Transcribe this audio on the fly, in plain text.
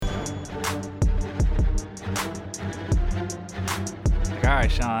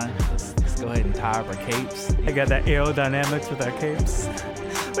right, Sean. Let's go ahead and tie up our capes. I got that aerodynamics with our capes.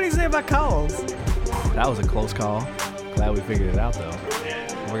 What do you say about cowls? That was a close call. Glad we figured it out, though.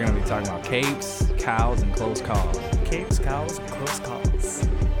 We're going to be talking about capes, cows, and close calls. Capes, cowls, and close calls.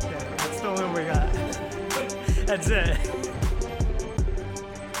 Yeah, that's the only one we got. That's it.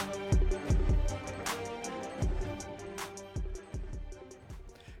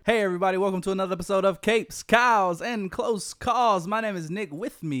 Hey everybody, welcome to another episode of Capes, Cows, and Close Calls. My name is Nick.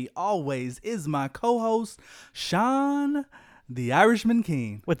 With me always is my co-host, Sean, the Irishman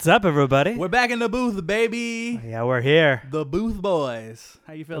King. What's up, everybody? We're back in the booth, baby. Yeah, we're here. The Booth Boys.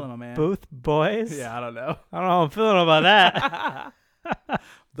 How you feeling, my man? Booth boys? Yeah, I don't know. I don't know how I'm feeling about that.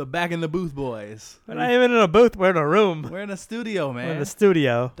 The Back in the Booth Boys. We're not even in a booth. We're in a room. We're in a studio, man. We're in the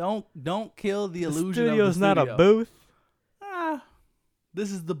studio. Don't kill the illusion of the Studio's studio. not a booth. This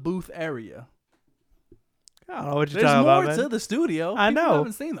is the booth area. I don't know what you're There's talking more about, to man. the studio. I People know.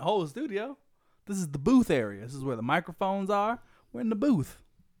 haven't seen the whole studio. This is the booth area. This is where the microphones are. We're in the booth.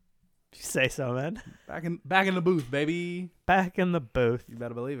 You say so, man. Back in the booth, baby. Back in the booth. You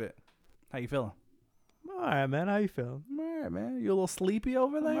better believe it. How you feeling? All right, man. How you feeling? All right, man. You a little sleepy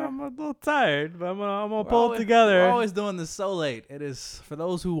over there? I'm a little tired, but I'm gonna We're pull always- it together. We're always doing this so late. It is, for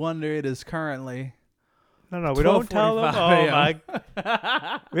those who wonder, it is currently No, we don't tell them. 12:45 Oh,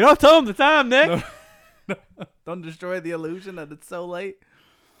 my. We don't tell them the time, Nick. Don't destroy the illusion that it's so late.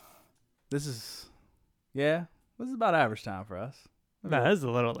 This is about average time for us. No, this is a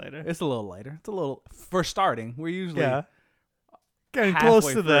little later. It's a little later. It's a little, for starting, we're usually Yeah. Getting halfway close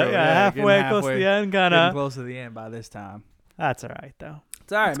to the through. halfway close to halfway- the end, kind getting of. close to the end by this time. That's all right, though.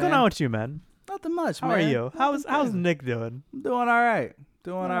 It's all right, What's man. going on with you, man? Nothing much, How man. are you? How's Nothing Nick doing? I'm doing all right.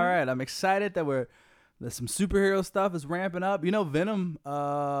 Doing all Alright. right. I'm excited that there's some superhero stuff is ramping up. You know, Venom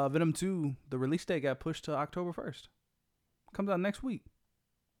 2, the release date got pushed to October 1st. Comes out next week.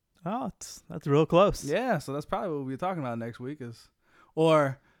 Oh, that's real close. Yeah, so that's probably what we'll be talking about next week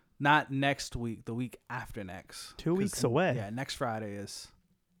or not next week, the week after next. 2 weeks away. Yeah, next Friday is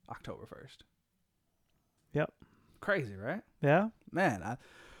October 1st. Yep. Crazy, right? Yeah. Man,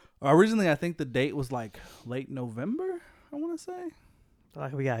 originally I think the date was like late November, I want to say.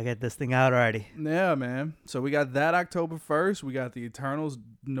 Like we gotta get this thing out already. Yeah, man. So we got that October 1st. We got the Eternals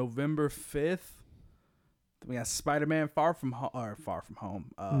November 5th. Then we got Spider-Man Far From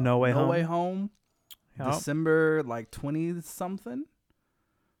Home. No Way Home. No Way Home. Yep. December like 20 something.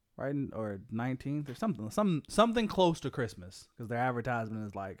 Right? Or 19th or something. Something close to Christmas, because their advertisement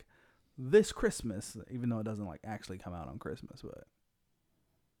is like this Christmas, even though it doesn't like actually come out on Christmas, but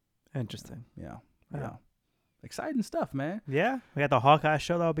Interesting. yeah. Yeah. Exciting stuff, man. Yeah. We got the Hawkeye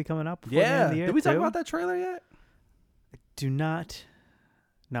show that'll be coming up. Before the end Yeah. of the year Did we talk too. about that trailer yet? Do not.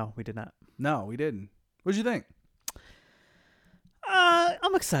 No, we did not. No, we didn't. What'd you think?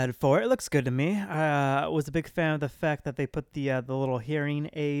 I'm excited for it. It looks good to me. I was a big fan of the fact that they put the little hearing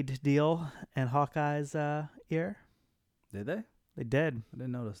aid deal in Hawkeye's ear. Did they? They did. I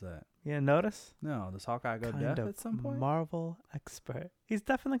didn't notice that. You didn't notice? No, does Hawkeye go Kind deaf of at some point? Marvel expert. He's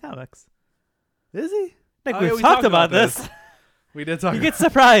deaf in the comics. Is he? Nick, Oh, yeah, we've we talked talked about about this. We did talk. You get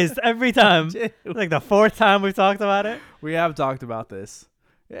surprised every time. Dude, Like the fourth time we've talked about it. we have talked about this.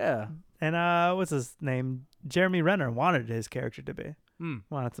 Yeah. And what's his name? Jeremy Renner wanted his character to be.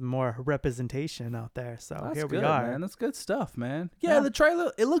 Wanted some more representation out there. So That's here good, we are. man. That's good stuff, man. Yeah, Yeah. the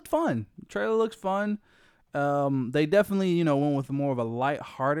trailer, it looked fun. The trailer looks fun. They definitely, went with more of a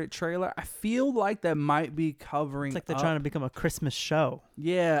light-hearted trailer. I feel like that might be covering It's like they're up- trying to become a Christmas show.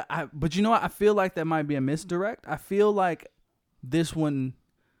 Yeah, but you know what? I feel like that might be a misdirect. I feel like this one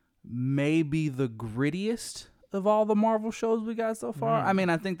may be the grittiest of all the Marvel shows we got so far. I mean,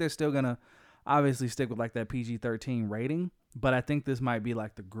 I think they're still going to obviously stick with like that PG-13 rating, but I think this might be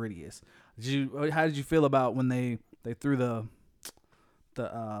like the grittiest. How did you feel about when they threw the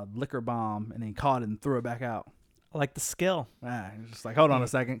liquor bomb and he caught it and threw it back out? I like the skill. It's just like, hold on a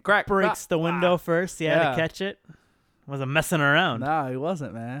second. Crack. Breaks the window first. He had Yeah. to catch it. Wasn't messing around. No, he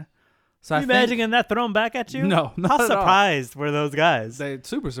wasn't, man. So Can you imagine getting that thrown back at you? No, not How at all. surprised were those guys? They're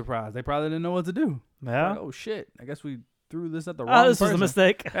super surprised. They probably didn't know what to do. Yeah. Like, oh shit! I guess we threw this at the wrong Oh, this person. was a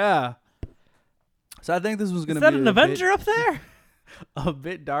mistake. Yeah. So I think this was Is gonna that be an Avenger up there? a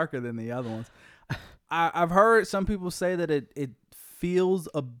bit darker than the other ones. I've heard some people say that it feels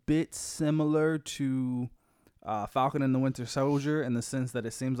a bit similar to Falcon and the Winter Soldier in the sense that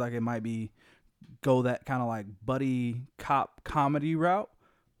it seems like it might go that kind of like buddy cop comedy route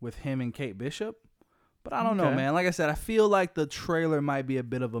with him and Kate Bishop. But I don't know, Okay. man. Like I said, I feel like the trailer might be a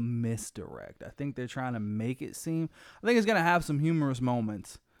bit of a misdirect. I think they're trying to make it seem. I think it's going to have some humorous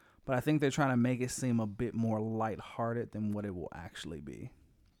moments, but but I think they're trying to make it seem a bit more lighthearted than what it will actually be.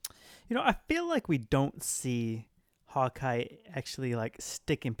 You know, I feel like we don't see Hawkeye actually like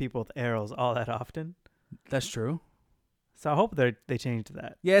sticking people with arrows all that often. That's true. So I hope they change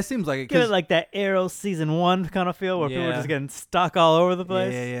that. Yeah, it seems like it. Get it like that Arrow season 1 kind of feel where people are Yeah. just getting stuck all over the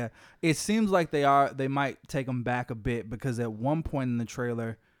place. Yeah. It seems like they might take him back a bit because at one point in the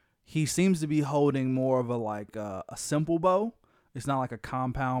trailer, he seems to be holding more of a simple bow. It's not like a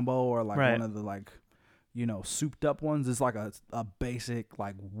compound bow or like Right. one of the like, souped up ones. It's like a basic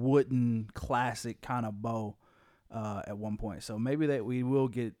like wooden classic kind of bow at one point. So maybe that we will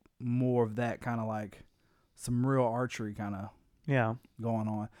get more of that kind of like some real archery kind of Yeah. going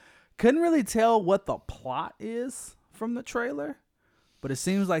on. Couldn't really tell what the plot is from the trailer, but it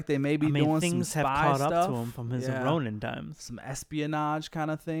seems like they may be doing things some have spy caught stuff. up to him from his Yeah. Ronin times. Some espionage kind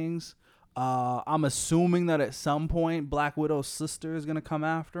of things. I'm assuming that at some point Black Widow's sister is gonna come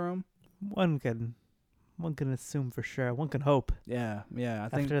after him. One can assume for sure. One can hope. Yeah, I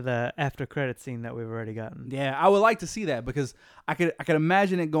think. After the after credit scene that we've already gotten. Yeah, I would like to see that because I could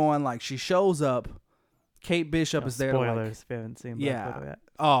imagine it going like she shows up, Kate Bishop No is there. spoilers To like, if you haven't seen Yeah. Black Widow yet.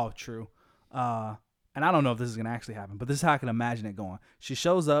 oh, true. And I don't know if this is gonna actually happen, but this is how I can imagine it going. She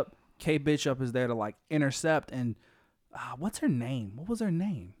shows up, Kate Bishop is there to like intercept, and what's her name? What was her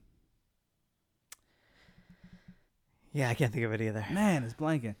name? Yeah, I can't think of it either. Man, it's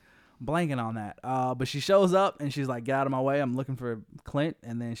blanking on that. But she shows up and she's like, "Get out of my way! I'm looking for Clint."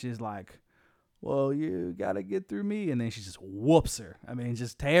 And then she's like, "Well, you gotta get through me." And then she just whoops her. I mean,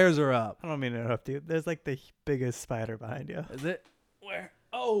 just tears her up. I don't mean to interrupt you. There's like the biggest spider behind you. Is it? Where?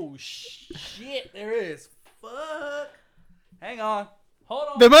 Oh shit! There it is. Fuck. Hang on. Hold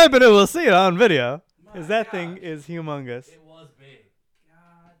on. They might have been able to see it on video. My Because that gosh. thing is humongous. It was big.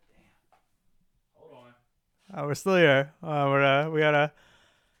 God damn. Hold on. Oh, we're still here. We got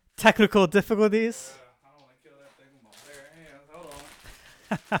technical difficulties. I don't want to kill that thing with my bare hands.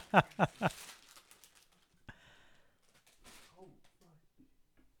 Hold on.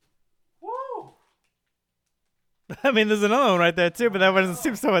 Woo! I mean, there's another one right there too, but that one doesn't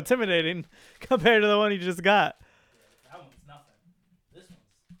seem so intimidating compared to the one you just got. That one's nothing. This one's,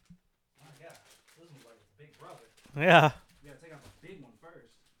 my gosh, this one's like a big brother. Yeah. You gotta take out the big one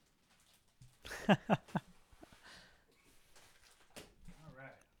first. All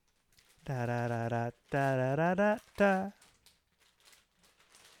right. Da da da da da da da da.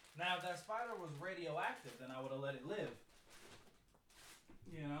 Now, if that spider was radioactive, then I would have let it live.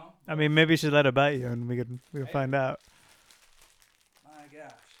 You know? I mean, maybe you should let it bite you, and we can find out. My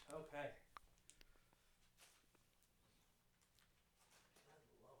gosh.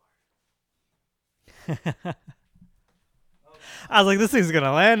 Okay. I was like, this thing's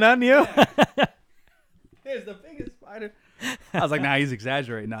gonna land on you. Here's the biggest spider. I was like, nah, he's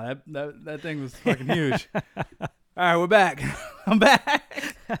exaggerating. Nah, that thing was fucking huge. All right, we're back. I'm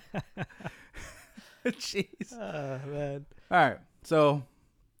back. Jeez. Oh man. All right, so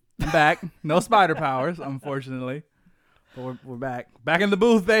I'm back. No spider powers, unfortunately. But we're back. Back in the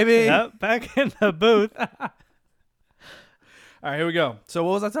booth, baby. Yep, back in the booth. All right, here we go. So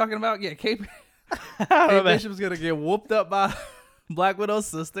what was I talking about? Yeah, Kate Oh, man. Bishop's going to get whooped up by Black Widow's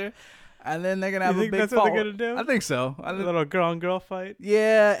sister. And then they're going to have You a think big that's what they're fall. gonna do? I think so. A little girl on girl fight.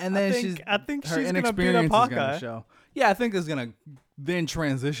 Yeah, and then I think her she's gonna beat up inexperience is Hawkeye. gonna show. Yeah, I think it's gonna then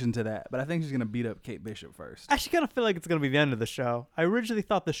transition to that, but I think she's gonna beat up Kate Bishop first. I actually kind of feel like it's gonna be the end of the show. I originally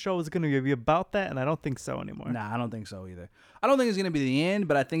thought the show was gonna be about that, and I don't think so anymore. Nah, I don't think so either. I don't think it's gonna be the end,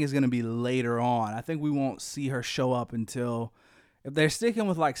 but I think it's gonna be later on. I think we won't see her show up until, if they're sticking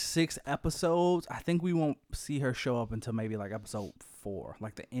with like 6 episodes, I think we won't see her show up until maybe like episode 4,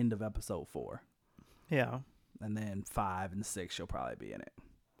 like the end of episode 4. Yeah. And then 5 and 6 she'll probably be in it.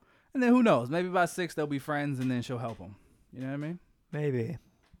 And then who knows? Maybe by 6 they'll be friends and then she'll help them. You know what I mean? Maybe.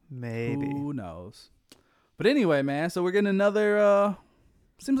 Who knows? But anyway, man, so we're getting another,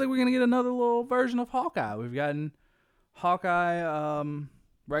 seems like we're going to get another little version of Hawkeye. We've gotten Hawkeye,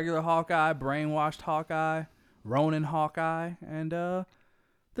 regular Hawkeye, brainwashed Hawkeye, Ronin Hawkeye, and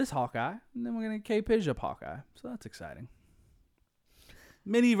this Hawkeye. And then we're going to get Kate Bishop Hawkeye. So that's exciting.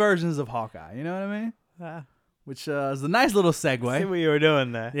 Many versions of Hawkeye, you know what I mean? Which is a nice little See segue. what you were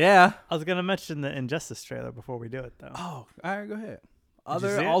doing there. Yeah. I was gonna mention the Injustice trailer before we do it, though. Oh, all right, go ahead. you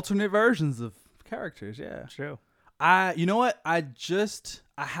Other see it? alternate versions of characters, yeah. True. You know what? I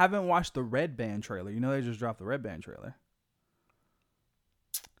haven't watched the Red Band trailer. You know they just dropped the Red Band trailer.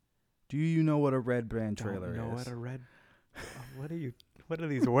 Do you know what a Red Band trailer Don't know is? what a red. What are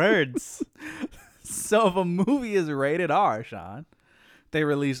these words? So if a movie is rated R, Sean, they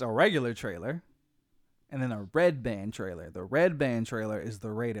release a regular trailer, and then a Red Band trailer. The Red Band trailer is the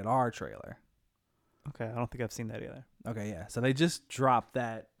rated R trailer. Okay, I don't think I've seen that either. Okay, yeah. So they just dropped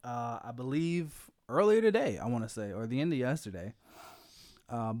that, I believe, earlier today, I want to say, or the end of yesterday.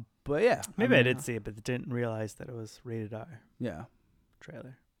 But yeah. Maybe I did see it, but didn't realize that it was rated R Yeah.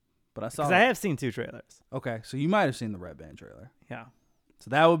 trailer. But I saw Because I have seen 2 trailers. Okay, so you might have seen the Red Band trailer. Yeah. So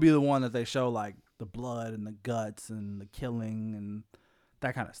that would be the one that they show, like, the blood and the guts and the killing and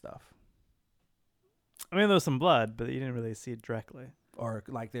that kind of stuff. I mean, there was some blood, but you didn't really see it directly. Or,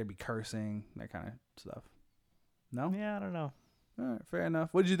 like, there'd be cursing, that kind of stuff. No? Yeah, I don't know. All right, fair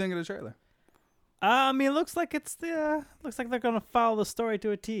enough. What did you think of the trailer? I mean, it looks like looks like they're gonna follow the story to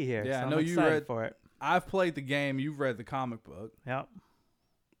a T here. Yeah, so I know I'm you excited read for it. I've played the game. You've read the comic book. Yep,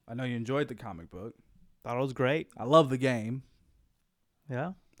 I know you enjoyed the comic book. thought it was great. I love the game.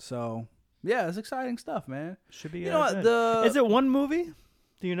 Yeah, So, yeah, it's exciting stuff, man. should be. You know what? good. Is it one movie?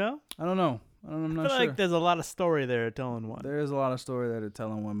 Do you know? I don't know. I'm I not feel sure. like there's a lot of story there telling one. There is a lot of story there to tell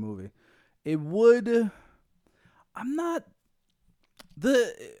in one movie. It would. I'm not.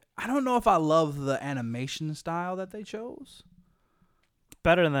 I don't know if I love the animation style that they chose.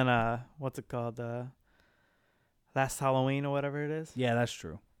 Better than what's it called? Last Halloween or whatever it is. Yeah, that's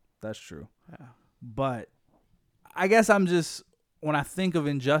true. That's true. Yeah. But I guess I'm just, when I think of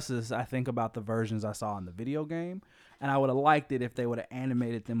Injustice, I think about the versions I saw in the video game. And I would have liked it if they would have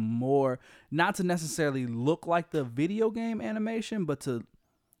animated them more, not to necessarily look like the video game animation, but to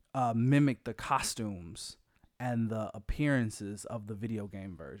mimic the costumes and the appearances of the video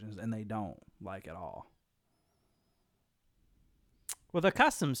game versions. And they don't, like, at all. Well, the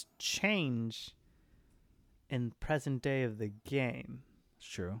costumes change in present day of the game, It's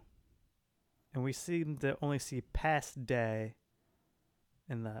true. and we seem to only see past day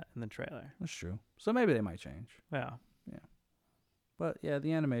in the trailer. That's true. So maybe they might change. Yeah, But yeah,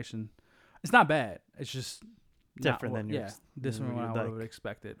 the animation, it's not bad. It's just not different what- than your. yeah, different than what I would have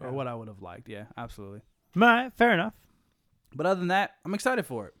expected or Yeah. what I would have liked. Yeah, absolutely. Right, fair enough. But other than that, I'm excited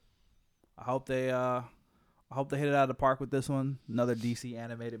for it. I hope they hit it out of the park with this one. Another DC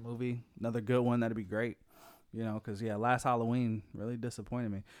animated movie, another good one. That'd be great. You know, because yeah, Last Halloween really disappointed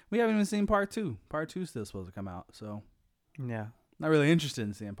me. We haven't even seen part 2. Part 2 is still supposed to come out, so Yeah. not really interested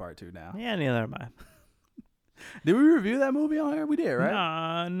in seeing part 2 now. Yeah, neither am I. Did we review that movie on here? We did,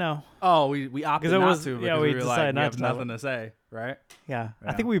 right? No. Oh, we opted it not was- to yeah, because we we were like, decided we not have to. nothing to say, right? Yeah. I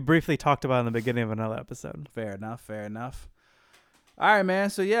Yeah. think we briefly talked about it in the beginning of another episode. Fair enough. Fair enough. All right, man.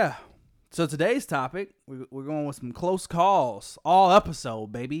 So yeah. So today's topic, we're going with some close calls, all episode,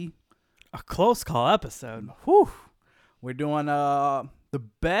 baby. A close call episode. Whew. We're doing the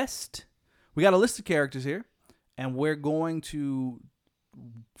best. We got a list of characters here, and we're going to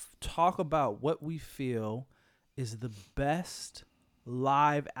talk about what we feel is the best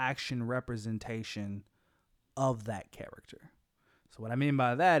live action representation of that character. So what I mean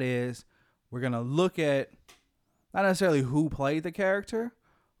by that is we're going to look at not necessarily who played the character,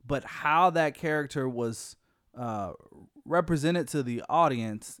 but how that character was represented to the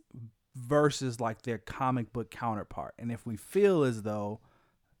audience versus like their comic book counterpart. And if we feel as though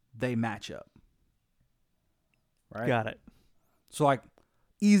they match up. Right? Got it. So like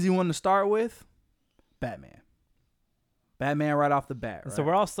easy one to start with, Batman. Batman right off the bat. Right? So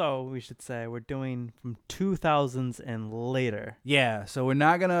we're also, we should say, we're doing from 2000s and later. Yeah, so we're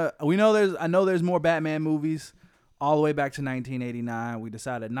not gonna. I know there's more Batman movies all the way back to 1989. We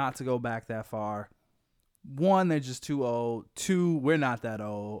decided not to go back that far. 1, they're just too old. 2, we're not that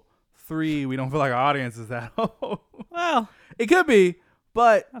old. 3, we don't feel like our audience is that old. Well, It could be,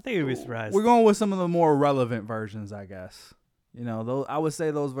 but I think you'd be surprised. we're going with some of the more relevant versions, I guess. You know, those I would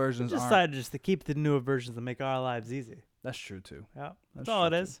say those versions We aren't. decided just to keep the newer versions and make our lives easy. That's true too. Yeah, that's That's all it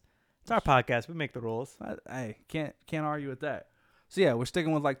true, is. It's our podcast. We make the rules. Hey, can't argue with that. So yeah, we're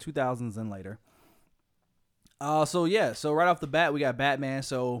sticking with like 2000s and later. So right off the bat we got Batman.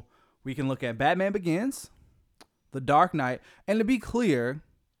 So we can look at Batman Begins, The Dark Knight, and to be clear,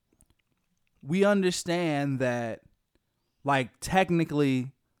 we understand that like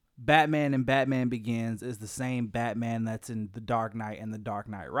technically Batman and Batman Begins is the same Batman that's in The Dark Knight and The Dark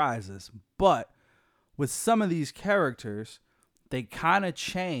Knight Rises, but with some of these characters, they kind of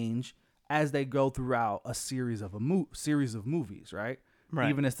change as they go throughout a series of movies, right? Right.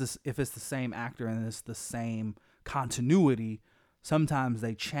 Even if it's the same actor and it's the same continuity, sometimes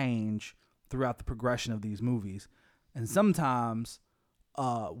they change throughout the progression of these movies, and sometimes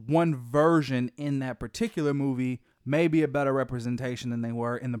one version in that particular movie may be a better representation than they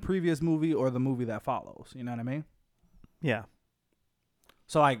were in the previous movie or the movie that follows. You know what I mean? Yeah.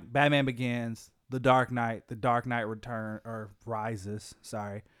 So like Batman Begins, The Dark Knight Rises,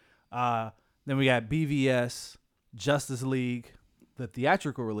 Then we got BVS, Justice League, the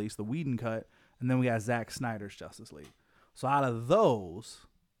theatrical release, the Whedon cut, and then we got Zack Snyder's Justice League. So out of those,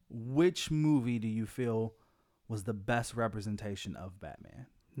 which movie do you feel was the best representation of Batman?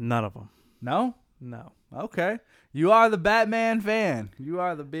 None of them. No? No. Okay. You are the Batman fan. You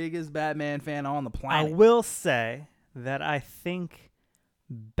are the biggest Batman fan on the I planet. will say that I think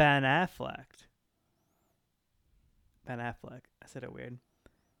Ben Affleck, I said it weird,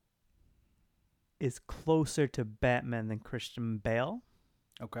 is closer to Batman than Christian Bale.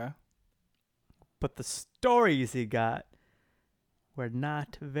 Okay. But the stories he got were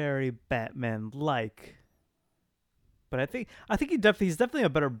not very Batman-like. But I think he's definitely a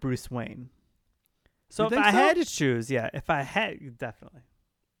better Bruce Wayne. So if I had to choose, definitely.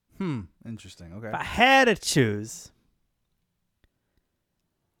 Interesting. Okay. If I had to choose,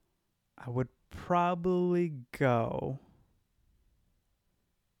 I would probably go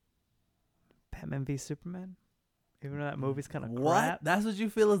Batman v Superman. Even though that movie's kind of What? crap. That's what you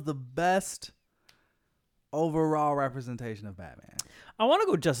feel is the best overall representation of Batman? I want to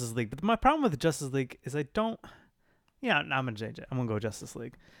go Justice League, but my problem with Justice League is I don't. Yeah, I'm gonna change it. I'm gonna go Justice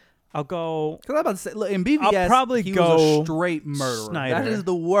League. I'll go. Because I'm about to say, look, in BVS, I'll probably he go was a straight murderer. Snyder. That is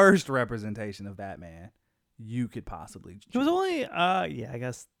the worst representation of Batman you could possibly choose. It was only. Yeah, I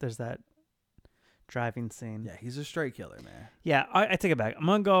guess there's that driving scene. Yeah, he's a straight killer, man. Yeah, I take it back. I'm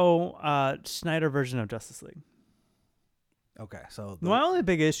gonna go Snyder version of Justice League. Okay, so My only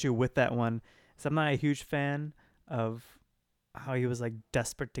big issue with that one is I'm not a huge fan of how he was like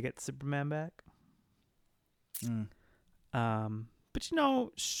desperate to get Superman back. But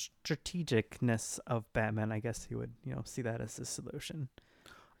strategicness of Batman, I guess he would, see that as a solution.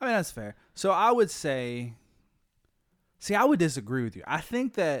 I mean, that's fair. So I would say, I would disagree with you. I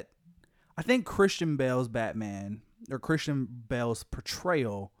think Christian Bale's Batman, or Christian Bale's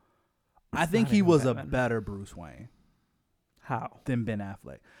portrayal, I think he was a better Bruce Wayne. How? Than Ben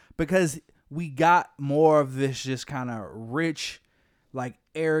Affleck. Because we got more of this just kind of rich, like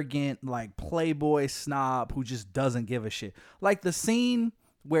arrogant, like playboy snob who just doesn't give a shit. Like the scene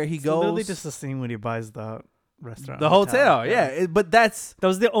where he goes, literally just the scene when he buys the restaurant, the hotel. Yeah, but that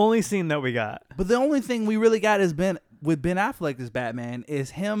But the only thing we really got is with Ben Affleck as Batman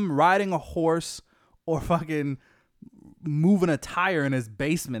is him riding a horse or fucking moving a tire in his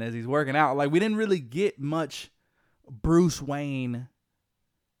basement as he's working out. Like we didn't really get much Bruce Wayne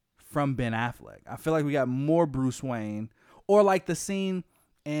from Ben Affleck. I feel like we got more Bruce Wayne, or like the scene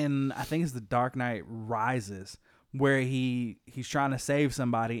in, I think it's The Dark Knight Rises, where he's trying to save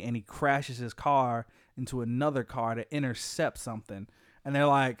somebody and he crashes his car into another car to intercept something, and they're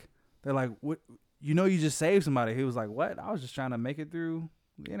like, what? You just saved somebody. He was like, what? I was just trying to make it through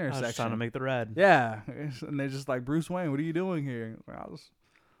the intersection. I was trying to make the red. Yeah, and they're just like, Bruce Wayne, what are you doing here? I was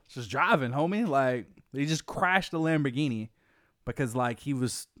just driving, homie. Like, he just crashed the Lamborghini because like he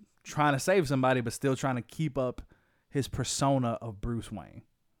was trying to save somebody but still trying to keep up his persona of Bruce Wayne.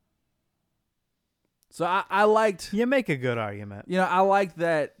 So I liked. You make a good argument. I like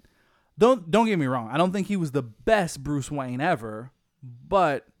that. Don't get me wrong. I don't think he was the best Bruce Wayne ever,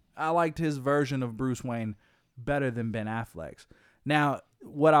 but I liked his version of Bruce Wayne better than Ben Affleck's. Now,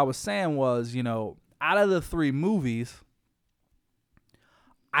 what I was saying was, out of the three movies,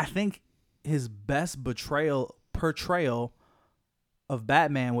 I think his best portrayal of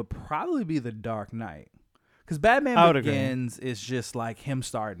Batman would probably be The Dark Knight. Because Batman Begins is just like him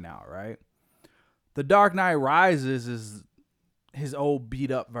starting out, right? The Dark Knight Rises is his old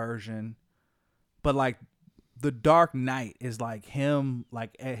beat up version. But like The Dark Knight is like him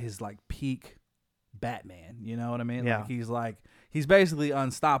like at his like peak Batman. You know what I mean? Yeah. Like he's basically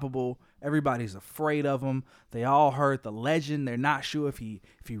unstoppable. Everybody's afraid of him. They all heard the legend. They're not sure if he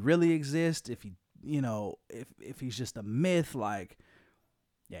really exists, if he if he's just a myth. Like,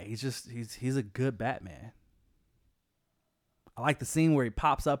 yeah, he's a good Batman. I like the scene where he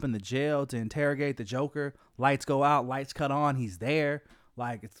pops up in the jail to interrogate the Joker. Lights go out, lights cut on. He's there.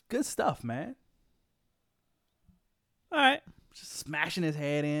 Like, it's good stuff, man. All right. Just smashing his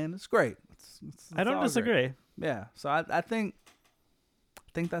head in. It's great. I don't disagree. Great. Yeah. So I think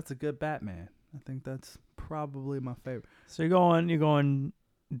that's a good Batman. I think that's probably my favorite. So you're going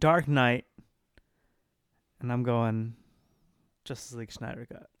Dark Knight, and I'm going Justice League Snyder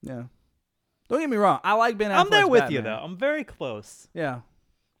Cut. Yeah. Don't get me wrong. I like Ben Affleck's I'm there with Batman. you, though. I'm very close. Yeah.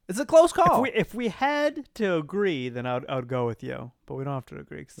 It's a close call. If we had to agree, then I would go with you. But we don't have to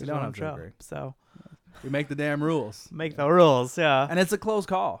agree. We don't have to agree. So we make the damn rules. Make the rules, yeah. And it's a close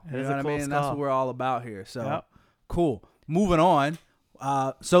call. It You is know a what I close mean? And that's call. what we're all about here. So Yep. Cool. Moving on.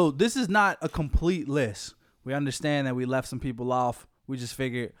 So this is not a complete list. We understand that we left some people off. We just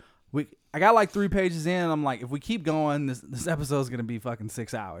figured I got like 3 pages in. And I'm like, if we keep going, this episode is gonna be fucking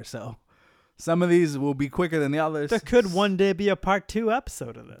 6 hours. So some of these will be quicker than the others. There could one day be a part 2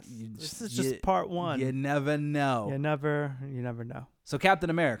 episode of this. You This is just part 1. You never know. You never know. So Captain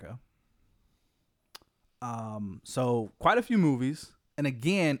America. So quite a few movies, and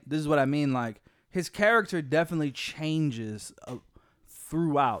again, this is what I mean. Like his character definitely changes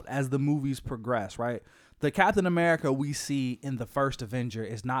throughout as the movies progress. Right, the Captain America we see in the first Avenger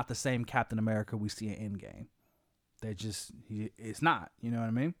is not the same Captain America we see in Endgame. It's not. You know what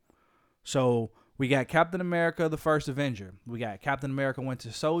I mean? So we got Captain America, the first Avenger. We got Captain America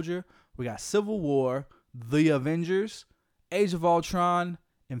Winter Soldier. We got Civil War, The Avengers, Age of Ultron,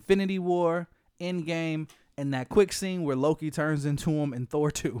 Infinity War, Endgame, and that quick scene where Loki turns into him in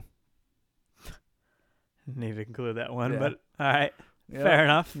Thor 2. Didn't even include that one, Yeah. but all right. Yep. Fair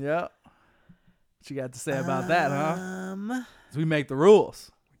enough. Yep. What you got to say about that, huh? 'Cause we make the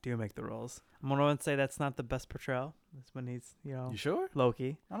rules. We do make the rules. I'm going to say that's not the best portrayal. That's when he's, You sure?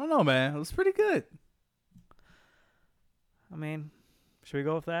 Loki. I don't know, man. It was pretty good. I mean, should we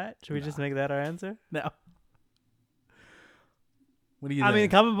go with that? Should we just Nah. make that our answer? No. What do you I think? mean,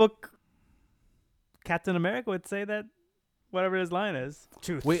 comic book Captain America would say that whatever his line is.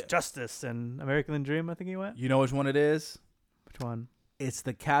 Truth, justice, and American Dream, I think he went. You know which one it is? Which one? It's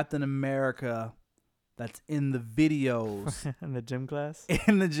the Captain America that's in the videos. In the gym class?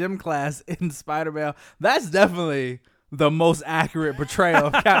 In the gym class in Spider-Man. That's definitely the most accurate portrayal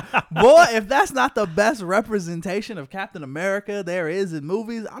of Boy, if that's not the best representation of Captain America there is in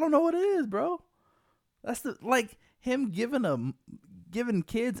movies, I don't know what it is, bro. That's him giving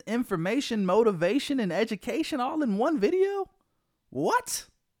kids information, motivation, and education all in one video? What?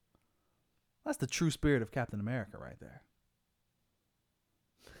 That's the true spirit of Captain America right there.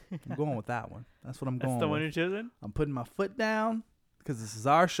 I'm going with that one. That's what I'm going with. That's the one you're choosing? I'm putting my foot down because this is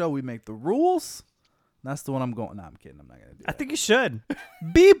our show. We make the rules. That's the one I'm going. No, I'm kidding. I'm not going to do that. I think you should.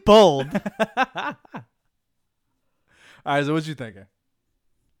 Be bold. All right, so what you thinking?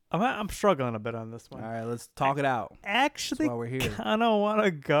 I'm struggling a bit on this one. All right, let's talk it out. Actually, That's why we're here. kind of want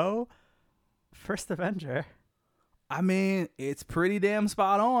to go First Avenger. I mean, it's pretty damn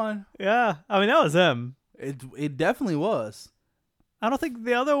spot on. Yeah. I mean, that was him. It definitely was. I don't think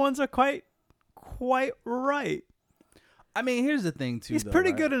the other ones are quite right. I mean, here's the thing, too. He's though,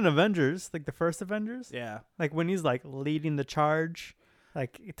 pretty right? good in Avengers, like the first Avengers. Yeah. Like when he's like leading the charge,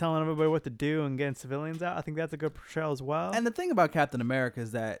 like telling everybody what to do and getting civilians out. I think that's a good portrayal as well. And the thing about Captain America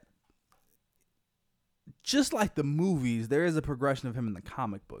is that just like the movies, there is a progression of him in the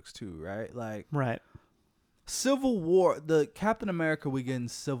comic books, too, right? Like, right. Civil War, the Captain America we get in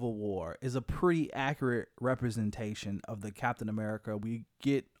Civil War is a pretty accurate representation of the Captain America we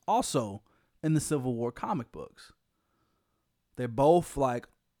get also in the Civil War comic books. They're both like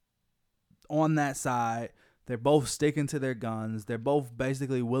on that side. They're both sticking to their guns. They're both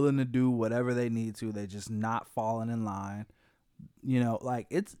basically willing to do whatever they need to. They're just not falling in line. You know, like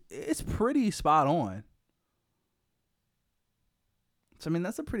it's pretty spot on. So I mean,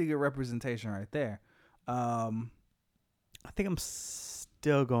 that's a pretty good representation right there. I think I'm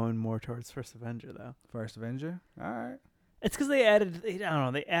still going more towards First Avenger though. First Avenger. All right. It's because they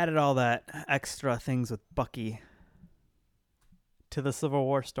added all that extra things with Bucky to the Civil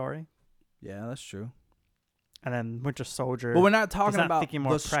War story, Yeah, that's true. and then Winter Soldier. But we're not talking not about thinking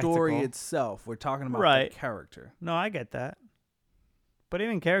more the story practical. itself. We're talking about Right. the character. No, I get that. But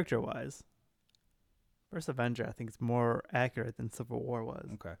even character-wise, First Avenger, I think, is more accurate than Civil War was.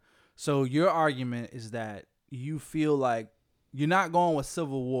 Okay. So your argument is that you feel like you're not going with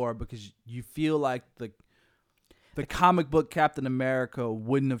Civil War because you feel like the comic book Captain America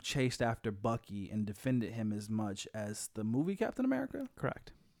wouldn't have chased after Bucky and defended him as much as the movie Captain America?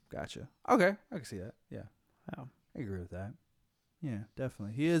 Correct. Gotcha. Okay. I can see that. Yeah. Oh. I agree with that. Yeah,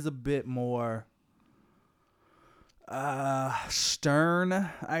 definitely. He is a bit more stern,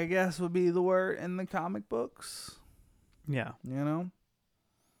 I guess would be the word in the comic books. Yeah. You know?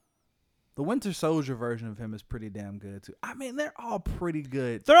 The Winter Soldier version of him is pretty damn good too. I mean, they're all pretty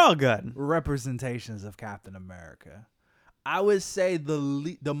good They're all good. representations of Captain America. I would say the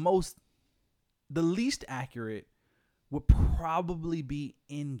least accurate would probably be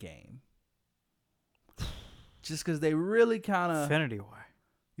Endgame. Just because they really kind of... Infinity War.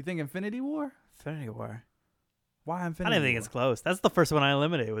 You think Infinity War? Infinity War. Why I Infinity don't think War? it's close. That's the first one I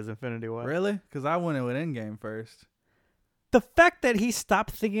eliminated was Infinity War. Really? Because I went in with Endgame first. The fact that he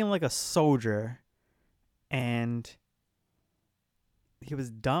stopped thinking like a soldier and he was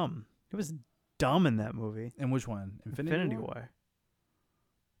dumb. He was dumb in that movie. And which one? Infinity War.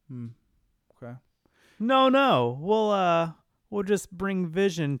 Okay. No. we'll just bring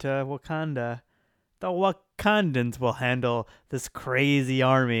Vision to Wakanda. The Wakandans will handle this crazy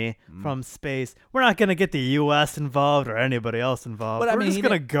army from space. We're not going to get the U.S. involved or anybody else involved. But, I We're mean, just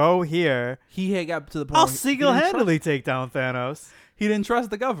going to go here. He had got to the point I'll where single-handedly take down Thanos. he didn't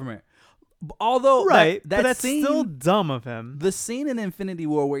trust the government. Although Right, that but that's scene, still dumb of him. the scene in Infinity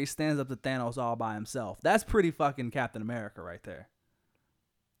War where he stands up to Thanos all by himself, that's pretty fucking Captain America right there.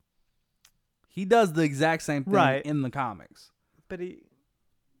 He does the exact same thing Right. in the comics. But he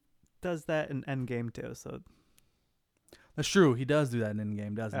does that in Endgame too, so That's true. He does do that in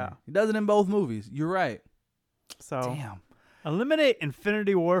Endgame, doesn't Yeah. he? He does it in both movies. You're right. Damn. Eliminate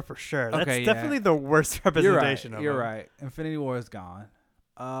Infinity War for sure. That's Okay, yeah. definitely the worst You're representation right. of You're him. right. Infinity War is gone.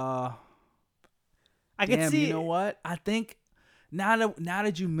 I can Damn, see. you know what? I think now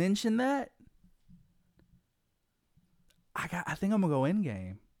that you mention that, I think I'm gonna go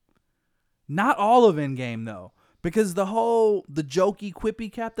Endgame. Not all of Endgame though, because the jokey,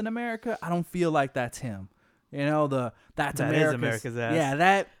 quippy Captain America, I don't feel like that's him. You know, that's That is America's America's ass. Yeah,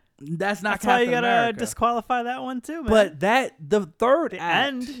 that's not That's why Captain you gotta America. disqualify that one too, man. But the third the act,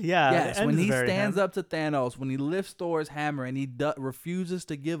 end, yeah. yes, the when end is he very stands him. up to Thanos, when he lifts Thor's hammer and he refuses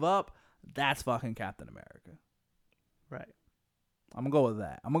to give up, that's fucking Captain America. Right. I'm gonna go with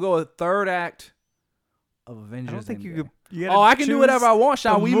that. I'm gonna go with third act of Avengers. I don't think you Endgame. could. You gotta Oh, I can do choose whatever I want,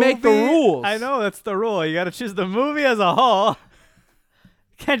 Sean. the We make the movie. rules. I know that's the rule. You gotta choose the movie as a whole.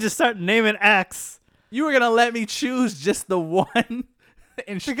 You can't just start naming X You were gonna let me choose just the one because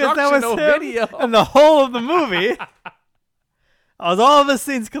instructional that was him video. and the whole of the movie. It was all the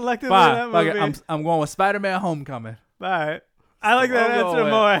scenes collectively in that Fine, fuck movie. it. I'm going with Spider-Man: Homecoming. All right. I like that I'll go answer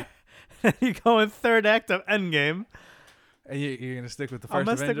with- more. You go in third act of Endgame. And you're gonna stick with the 1st I'm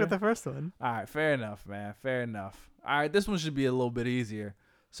gonna Avenger? stick with the first one. All right, fair enough, man. Fair enough. All right, this one should be a little bit easier.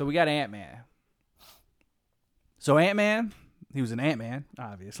 So we got Ant-Man. So Ant-Man, he was an Ant-Man,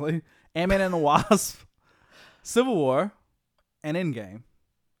 obviously. Ant-Man and the Wasp, Civil War, and Endgame.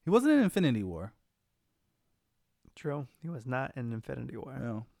 He wasn't in Infinity War. True. He was not in Infinity War.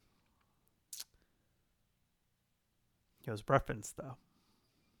 No. He was referenced though.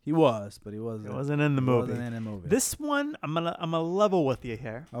 He was, but he He wasn't. wasn't in the he movie. Wasn't in the movie. This one, I'm gonna level with you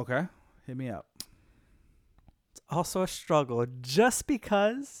here. Okay, hit me up. It's also a struggle, just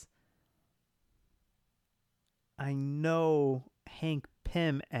because I know Hank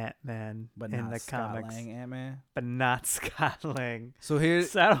Pym Ant-Man But in not the Scott comics, Lang Ant-Man. but not Scott Lang. So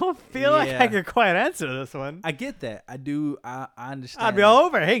here's, So I don't feel like Yeah. I could quite answer this one. I get that. I do. I understand. I'd be all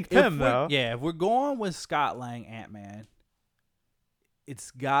over Hank If Pym we're- though. Yeah, if we're going with Scott Lang Ant-Man,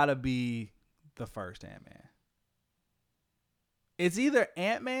 it's gotta be the first Ant-Man. It's either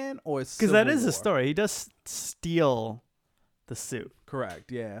Ant-Man or it's Because that Civil is War. a story. He does steal the suit.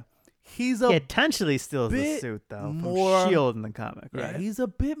 Correct. Yeah, he's He a intentionally steals the bit suit though more- from Shield in the comic, yeah, right? he's a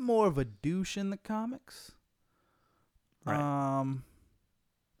bit more of a douche in the comics. Right.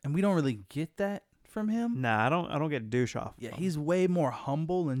 And we don't really get that from him. Nah, I don't get douche off. Yeah, him. he's way more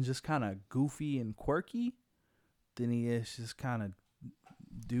humble and just kind of goofy and quirky than he is just kind of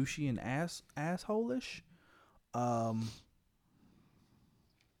douchey and asshole-ish.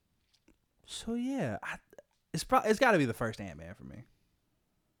 So yeah, it's got to be the first Ant-Man for me.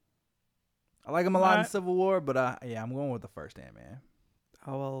 I like him a lot in Alright. Civil War, but yeah, I'm going with the first Ant-Man.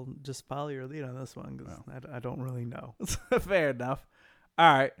 I will just follow your lead on this one because I don't really know. Fair enough.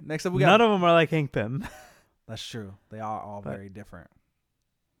 All right, next up we got. None of them are like Hank Pym. That's true. They are all But- very different.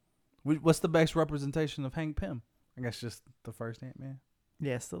 What's the best representation of Hank Pym? I guess just the first Ant-Man.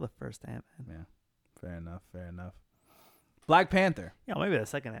 Yeah, still the first Ant-Man. Yeah. Fair enough. Fair enough. Black Panther. Yeah, maybe the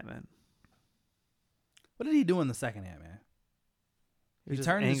second Ant-Man. What did he do in the second Ant-Man? He was just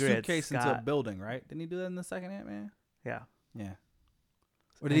turned his angry at suitcase into a Scott. building, right? Didn't he do that in the second Ant-Man? Yeah. Yeah.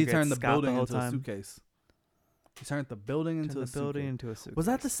 Or did he Angry at turn the Scott building whole into a time. suitcase? He turned the building into Turn a the building suitcase. into a suitcase. Was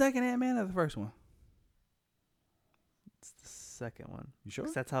that the second Ant-Man or the first one? It's the second one. You sure?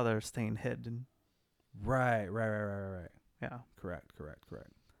 'Cause that's how they're staying hidden. Right. Yeah. Correct.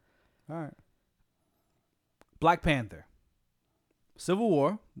 All right. Black Panther. Civil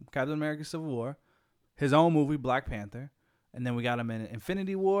War. Captain America Civil War. His own movie, Black Panther. And then we got him in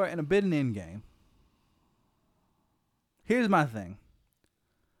Infinity War and a bit in Endgame. Here's my thing.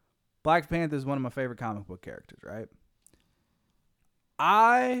 Black Panther is one of my favorite comic book characters, right?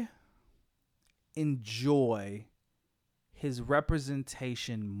 I enjoy his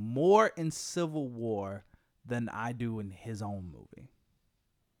representation more in Civil War than I do in his own movie.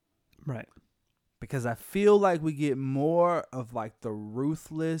 Right. Because I feel like we get more of like the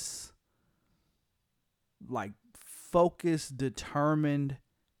ruthless, like focused, determined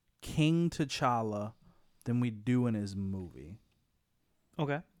King T'Challa than we do in his movie.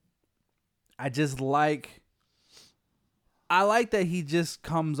 Okay. I like that he just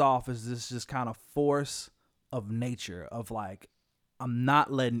comes off as this just kind of force of nature of like, I'm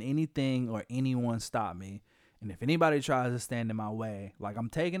not letting anything or anyone stop me. And if anybody tries to stand in my way, like, I'm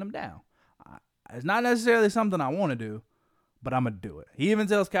taking them down. It's not necessarily something I want to do, but I'm going to do it. He even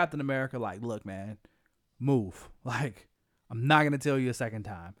tells Captain America, like, look, man, move. Like, I'm not going to tell you a second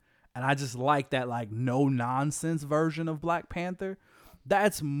time. And I just like that, like, no nonsense version of Black Panther.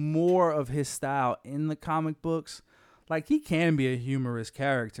 That's more of his style in the comic books. Like, he can be a humorous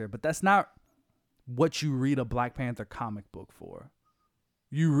character, but that's not what you read a Black Panther comic book for.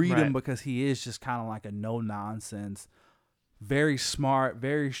 You read him because he is just kind of like a no nonsense, very smart,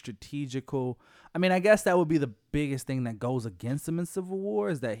 very strategical. I mean, I guess that would be the biggest thing that goes against him in Civil War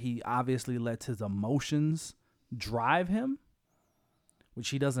is that he obviously lets his emotions drive him, which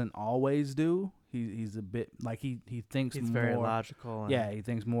he doesn't always do. He's a bit like he thinks He's more very logical. Yeah, he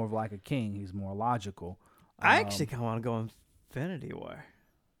thinks more of like a king. He's more logical. I actually kind of want to go Infinity War.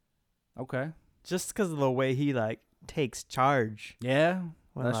 Okay. Just because of the way he like takes charge. Yeah,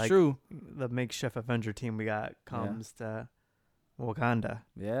 when, that's like, true. The makeshift Avenger team we got comes to Wakanda.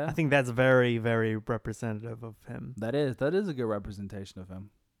 Yeah, I think that's very, very representative of him. that is a good representation of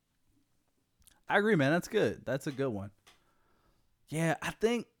him. I agree, man. That's good. That's a good one. Yeah, I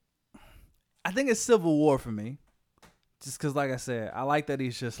think it's Civil War for me. Just because, like I said, I like that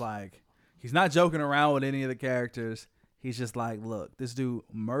he's just like, he's not joking around with any of the characters. He's just like, look, this dude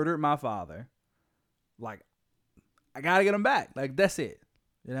murdered my father. Like, I got to get him back. Like, that's it.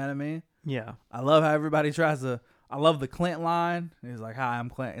 You know what I mean? Yeah. I love how everybody tries to, I love the Clint line. He's like, hi, I'm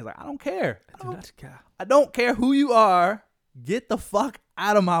Clint. He's like, I don't care. I don't care who you are. Get the fuck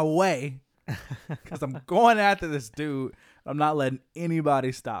out of my way. Because I'm going after this dude. I'm not letting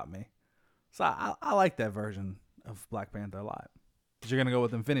anybody stop me. So I like that version of Black Panther a lot. But you're going to go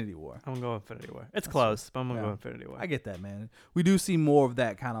with Infinity War. I'm going to go Infinity War. It's close, but I'm going to go Infinity War. I get that, man. We do see more of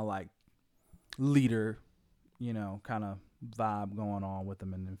that kind of like leader, you know, kind of vibe going on with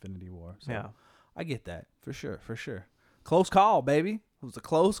them in Infinity War. So yeah. I get that for sure. For sure. Close call, baby. It was a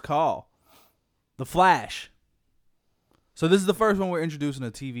close call. The Flash. So this is the first one we're introducing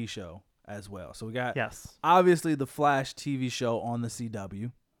a TV show as well. So we got obviously the Flash TV show on the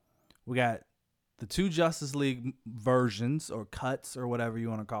CW. We got the two Justice League versions or cuts or whatever you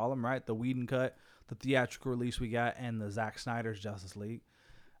want to call them, right? The Whedon cut, the theatrical release we got, and the Zack Snyder's Justice League.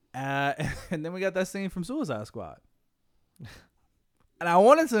 And then we got that scene from Suicide Squad. And I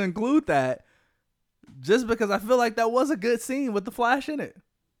wanted to include that just because I feel like that was a good scene with the Flash in it.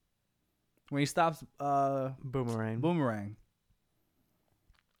 When he stops Boomerang.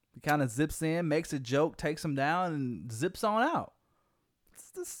 He kind of zips in, makes a joke, takes him down, and zips on out.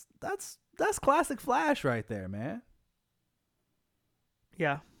 That's classic Flash right there, man.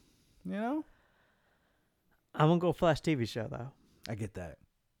 Yeah. You know? I'm going to go Flash TV show, though. I get that.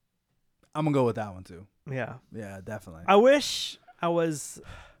 I'm going to go with that one, too. Yeah. Yeah, definitely. I wish I was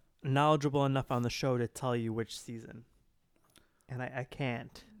knowledgeable enough on the show to tell you which season. And I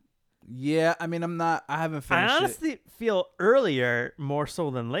can't. Yeah, I mean, I haven't finished it. I honestly feel earlier more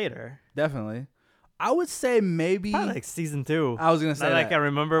so than later. Definitely. I would say maybe probably like season 2. I was gonna say I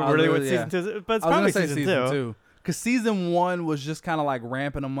remember really what season 2 is, but it's probably season 2. Because season 1 was just kind of like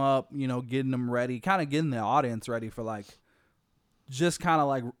ramping them up, you know, getting them ready, kind of getting the audience ready for like, just kind of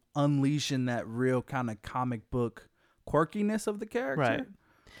like unleashing that real kind of comic book quirkiness of the character. Right.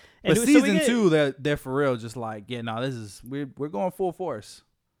 But season 2, they're for real, just like, yeah, no, we're going full force.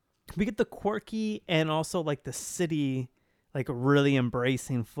 We get the quirky and also like the city, like really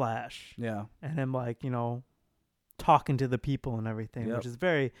embracing Flash. Yeah. And him like, you know, talking to the people and everything, which is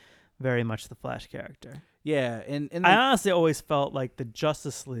very, very much the Flash character. Yeah. And I honestly always felt like the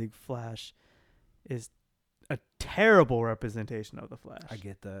Justice League Flash is a terrible representation of the Flash. I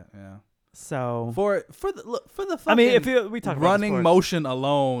get that. Yeah. So for the fucking I mean, if we talk running about motion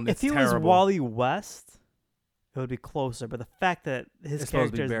alone, if he terrible. was Wally West, it would be closer. But the fact that his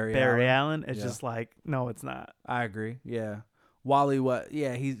character is Barry Allen is just like, no, it's not. I agree. Yeah. Wally,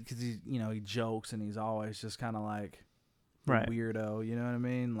 yeah, because he jokes and he's always just kind of like weirdo. You know what I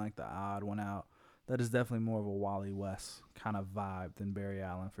mean? Like the odd one out. That is definitely more of a Wally West kind of vibe than Barry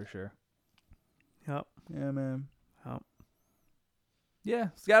Allen for sure. Yep. Yeah, man. Yep. Yeah,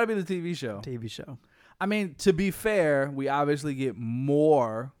 it's got to be the TV show. TV show. I mean, to be fair, we obviously get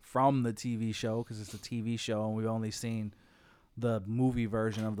more from the TV show because it's a TV show and we've only seen the movie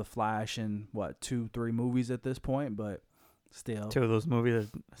version of The Flash in, 2-3 movies at this point, but still. 2 of those movies are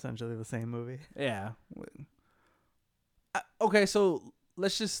essentially the same movie. Yeah. Okay, so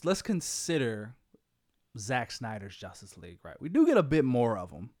let's consider Zack Snyder's Justice League, right? We do get a bit more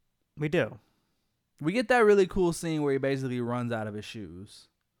of them. We do. We get that really cool scene where he basically runs out of his shoes,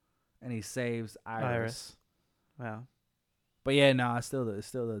 and he saves Iris. Wow. But yeah, no, it's still the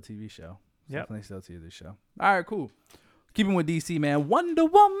TV show. It's Yep. definitely still a TV show. All right, cool. Keeping with DC, man. Wonder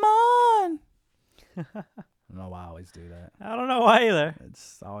Woman. I don't know why I always do that. I don't know why either. It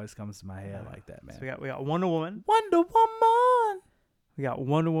always comes to my head like that, man. So we got Wonder Woman. Wonder Woman. We got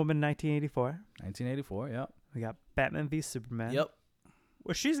Wonder Woman 1984. 1984, yep. We got Batman v Superman. Yep.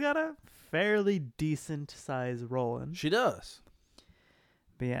 Well, she's got a fairly decent size role in. She does.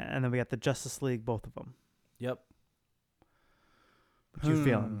 But yeah, and then we got the Justice League, both of them. Yep. What you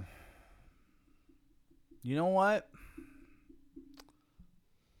feeling? You know what?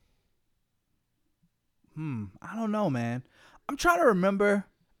 I don't know, man. I'm trying to remember.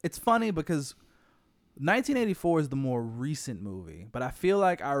 It's funny because 1984 is the more recent movie, but I feel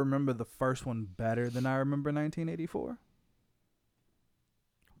like I remember the first one better than I remember 1984.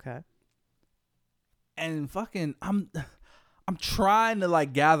 Okay. And fucking I'm trying to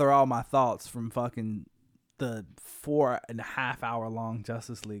like gather all my thoughts from fucking the 4.5 hour long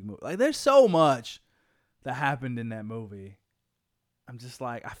Justice League movie. Like there's so much that happened in that movie. I'm just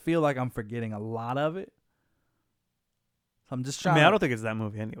like, I feel like I'm forgetting a lot of it. So I'm just trying. I mean, I don't think it's that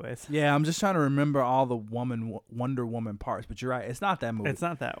movie, anyways. Yeah, I'm just trying to remember all the Wonder Woman parts. But you're right, it's not that movie. It's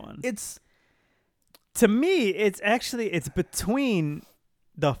not that one. It's To me, it's between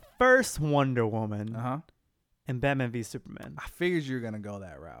the first Wonder Woman and Batman v Superman. I figured you were gonna go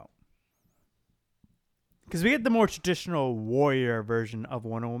that route. Because we get the more traditional warrior version of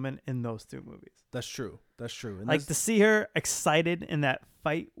Wonder Woman in those two movies. That's true. That's true. And Like to see her excited in that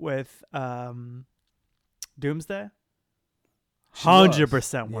fight with Doomsday.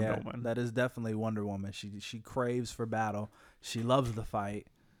 100% Wonder Woman. That is definitely Wonder Woman. She craves for battle. She loves the fight.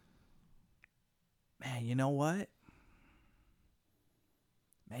 Man, you know what?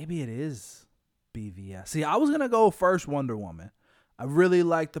 Maybe it is BVS. See, I was gonna go first Wonder Woman. I really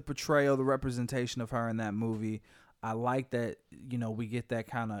like the portrayal, the representation of her in that movie. I like that, we get that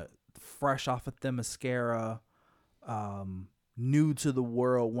kind of fresh off of Themyscira, new to the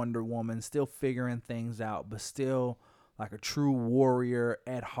world Wonder Woman, still figuring things out, but still like a true warrior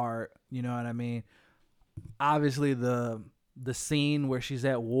at heart. You know what I mean? Obviously, the scene where she's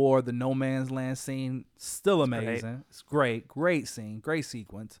at war, the no man's land scene, still amazing. It's great. Great scene. Great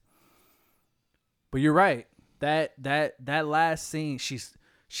sequence. But you're right. That last scene, she's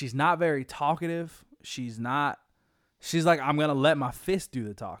not very talkative. She's like, I'm gonna let my fist do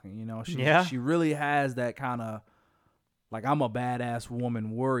the talking. She really has that kind of like, I'm a badass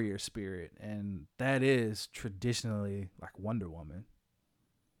woman warrior spirit, and that is traditionally like Wonder Woman.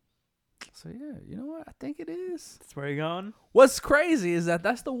 So yeah, you know what? I think it is. That's where you're going. What's crazy is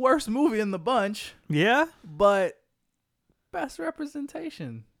that's the worst movie in the bunch. Yeah, but best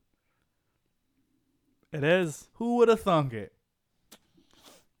representation. It is. Who would have thunk it?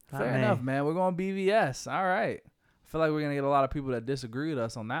 Not Fair me. enough, man. We're going BVS. All right. I feel like we're going to get a lot of people that disagree with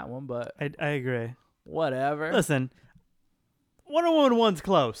us on that one, but I agree. whatever. Listen, Wonder Woman 1's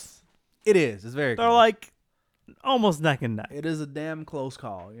close. It is. It's very They're close. like almost neck and neck. It is a damn close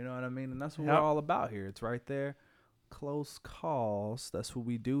call. You know what I mean? And that's what Yep. we're all about here. It's right there. Close calls. That's what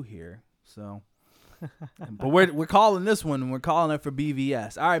we do here. So, but we're calling this one. We're calling it for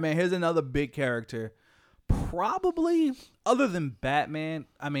BVS. All right, man. Here's another big character. Probably, other than Batman,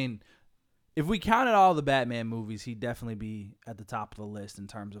 I mean, if we counted all the Batman movies, he'd definitely be at the top of the list in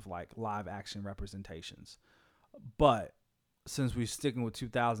terms of like live action representations. But since we're sticking with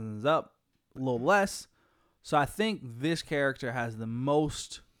 2000s up, a little less. So I think this character has the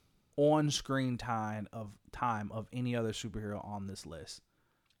most on-screen time of any other superhero on this list,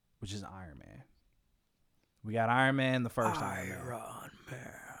 which is Iron Man. We got Iron Man, the first Iron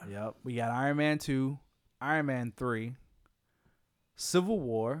Man. Yep. We got Iron Man 2, Iron Man 3, Civil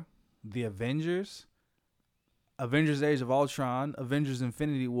War, The Avengers, Avengers Age of Ultron, Avengers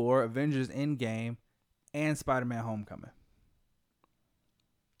Infinity War, Avengers Endgame, and Spider-Man Homecoming.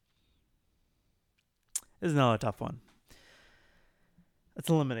 This is another tough one. Let's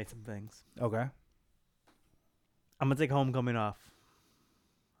eliminate some things. Okay. I'm gonna take Homecoming off.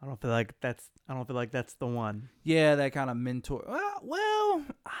 I don't feel like that's the one. Yeah, that kind of mentor. Well,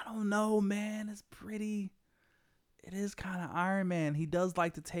 I don't know, man. It is kind of Iron Man. He does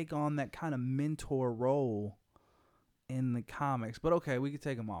like to take on that kind of mentor role in the comics. But okay, we could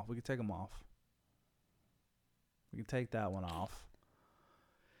take him off. We could take that one off.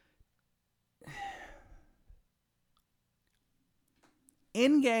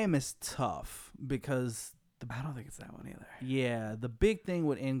 Endgame is tough because I don't think it's that one either. the big thing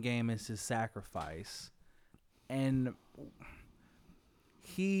with Endgame is his sacrifice. and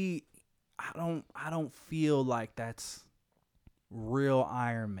I don't feel like that's real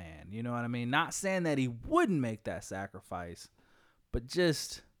Iron Man. You know what I mean? Not saying that he wouldn't make that sacrifice, but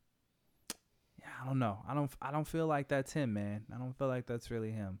just I don't know. I don't feel like that's him, man. I don't feel like that's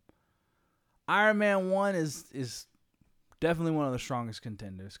really him. Iron Man 1 is definitely one of the strongest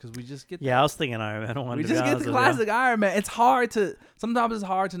contenders because we just get I was thinking Iron Man 1. we just get the classic Iron Man. Sometimes it's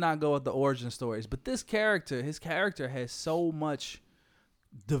hard to not go with the origin stories, but his character has so much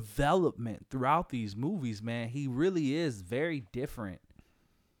development throughout these movies, man. He really is very different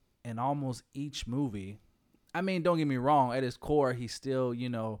in almost each movie. I mean, don't get me wrong, at his core, he's still,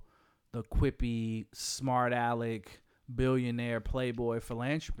 the quippy, smart aleck, billionaire, playboy,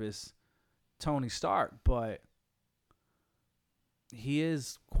 philanthropist Tony Stark, but he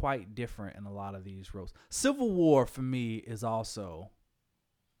is quite different in a lot of these roles. Civil War, for me, is also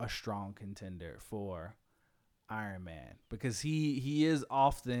a strong contender for Iron Man because he is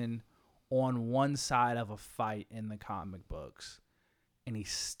often on one side of a fight in the comic books, and he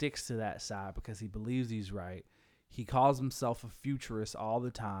sticks to that side because he believes he's right. He calls himself a futurist all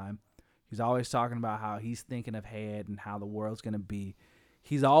the time. He's always talking about how he's thinking ahead and how the world's going to be.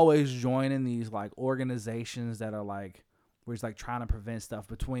 He's always joining these like organizations that are like where he's like trying to prevent stuff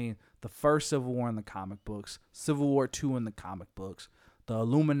between the first Civil War in the comic books, Civil War 2 in the comic books, the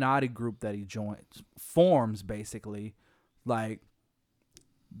Illuminati group that he forms basically. Like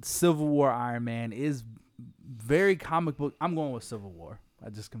Civil War Iron Man is very comic book. I'm going with Civil War. I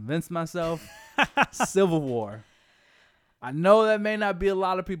just convinced myself. Civil War. I know that may not be a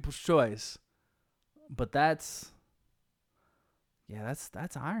lot of people's choice, but that's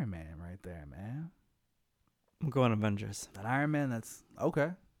Iron Man right there, man. I'm going Avengers. That Iron Man, that's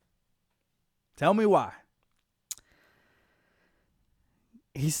okay. Tell me why.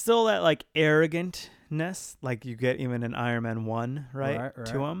 He's still that like arrogantness, like you get even in Iron Man 1, right?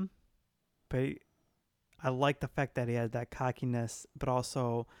 To him. But I like the fact that he had that cockiness, but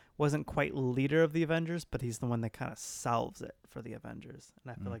also wasn't quite leader of the Avengers, but he's the one that kind of solves it for the Avengers.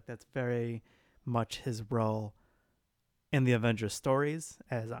 And I feel like that's very much his role in the Avengers stories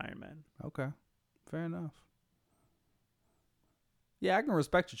as Iron Man. Okay. Fair enough. Yeah, I can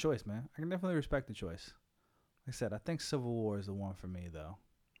respect your choice, man. I can definitely respect the choice. Like I said, I think Civil War is the one for me, though.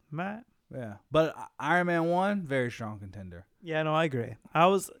 Matt? Yeah. But Iron Man 1, very strong contender. Yeah, no, I agree.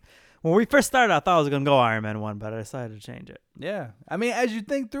 When we first started, I thought I was going to go Iron Man 1, but I decided to change it. Yeah. I mean, as you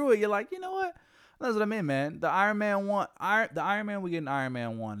think through it, you're like, you know what? That's what I mean, man. The Iron Man 1, the Iron Man we get in Iron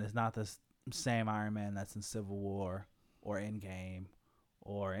Man 1 is not the same Iron Man that's in Civil War or Endgame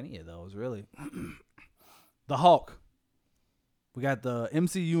or any of those, really. The Hulk. We got the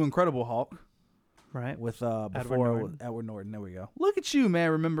MCU Incredible Hulk. Right. With Edward Norton. There we go. Look at you,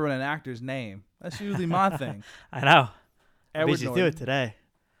 man, remembering an actor's name. That's usually my thing. I know. Edward Norton. Do it today.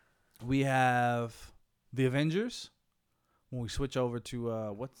 We have the Avengers. When we switch over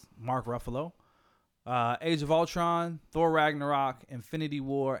to what's Mark Ruffalo. Age of Ultron, Thor Ragnarok, Infinity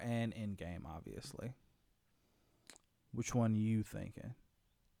War, and Endgame, obviously. Which one are you thinking?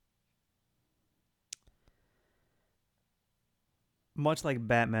 Much like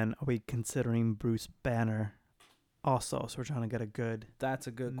Batman, are we considering Bruce Banner also? So we're trying to get a good That's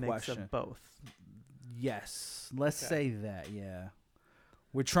a good mix question. Of both. Yes. Let's say that, yeah.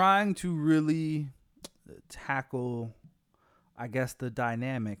 We're trying to really tackle, I guess, the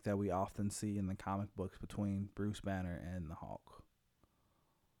dynamic that we often see in the comic books between Bruce Banner and the Hulk.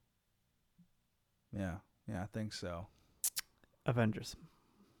 Yeah, I think so. Avengers.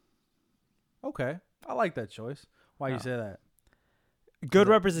 Okay. I like that choice. Why you say that? Good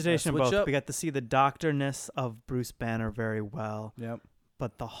representation of both. Up? We got to see the doctorness of Bruce Banner very well. Yep.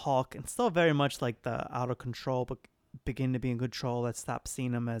 But the Hulk, and still very much like the out of control, but begin to be in control. Let's stop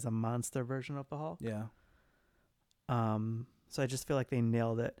seeing him as a monster version of the Hulk. Yeah. So I just feel like they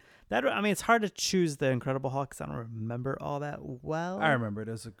nailed it. It's hard to choose the Incredible Hulk because I don't remember all that well. I remember it.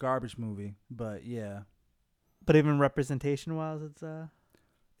 It was a garbage movie, but yeah. But even representation-wise, it's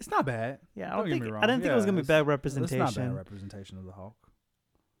not bad. Yeah, I didn't think it was gonna be bad representation. It's not bad representation of the Hulk.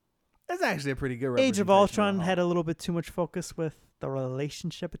 It's actually a pretty good representation. Age of Ultron had a little bit too much focus with the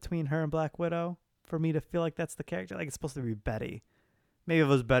relationship between her and Black Widow for me to feel like that's the character. Like it's supposed to be Betty. Maybe if it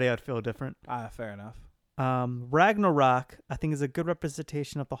was Betty, I'd feel different. Fair enough. Ragnarok, I think, is a good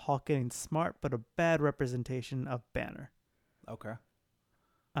representation of the Hulk getting smart, but a bad representation of Banner. Okay.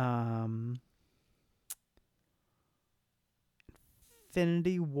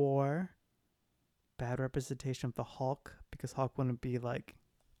 Infinity War, bad representation of the Hulk because Hulk wouldn't be like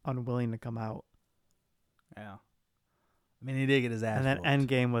unwilling to come out. Yeah. I mean, he did get his ass. And then whooped.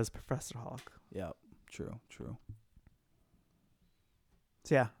 Endgame was Professor Hulk. Yep. True.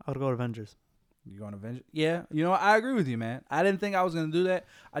 So yeah, I would go to Avengers. You going to Avengers? Yeah. You know what? I agree with you, man. I didn't think I was going to do that.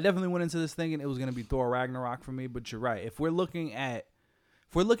 I definitely went into this thinking it was going to be Thor Ragnarok for me, but you're right. If we're looking at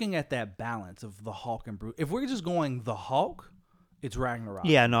that balance of the Hulk and Bruce, if we're just going the Hulk, it's Ragnarok.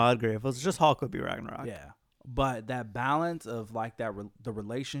 Yeah, no, I agree. If it was just Hulk, it would be Ragnarok. Yeah. But that balance of like the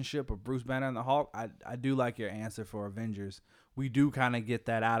relationship of Bruce Banner and the Hulk, I do like your answer for Avengers. We do kind of get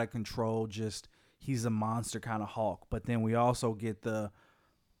that out of control, just he's a monster kind of Hulk. But then we also get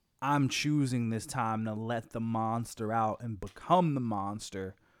I'm choosing this time to let the monster out and become the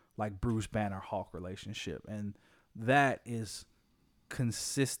monster, like Bruce Banner Hulk relationship. And that is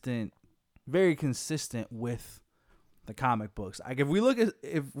consistent, very consistent with the comic books. Like if we look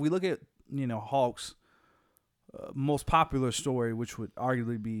at Hulk's most popular story, which would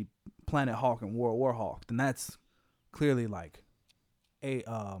arguably be Planet Hulk and World War Hulk, then that's clearly like a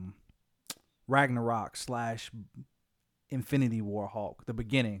Ragnarok / Infinity War Hulk, the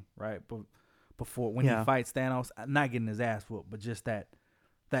beginning, right? But before when he fights Thanos, not getting his ass whooped, but just that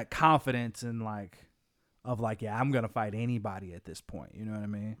confidence and yeah, I'm gonna fight anybody at this point. You know what I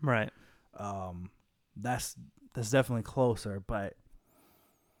mean? Right. That's definitely closer, but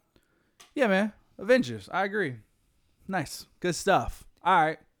yeah, man. Avengers, I agree. Nice, good stuff. All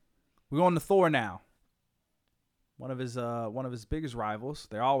right, we're going to Thor now. One of his biggest rivals.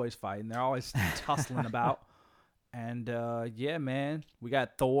 They're always fighting. They're always tussling about. And yeah, man, we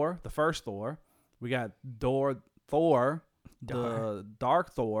got Thor, the first Thor. We got Thor, the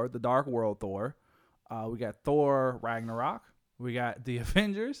Dark Thor, the Dark World Thor. We got Thor Ragnarok. We got the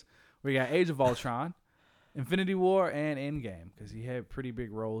Avengers. We got Age of Ultron, Infinity War, and Endgame, because he had pretty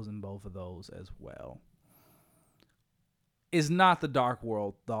big roles in both of those as well. It's not the Dark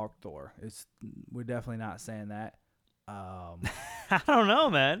World Dark Thor. We're definitely not saying that. I don't know,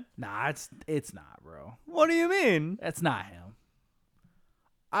 man. Nah, it's not, bro. What do you mean? It's not him.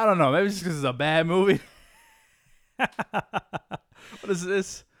 I don't know. Maybe it's just because it's a bad movie. What is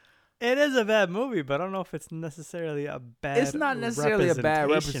this? It is a bad movie, but I don't know if it's necessarily a bad. It's not necessarily a bad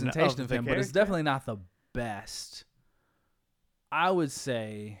representation of him, character. but it's definitely not the best. I would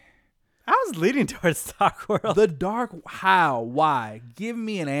say I was leaning towards Dark World. the Dark. How? Why? Give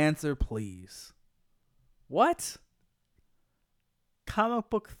me an answer, please. What? Comic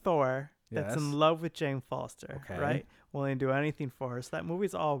book Thor that's Yes. in love with Jane Foster, Okay. right? Willing to do anything for her. So that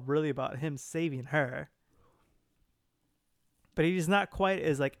movie's all really about him saving her. But he's not quite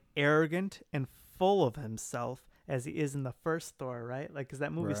as like arrogant and full of himself as he is in the first Thor, right? Like, because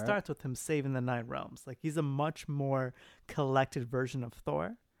that movie Right. starts with him saving the 9 realms. Like, he's a much more collected version of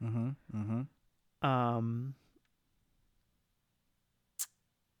Thor.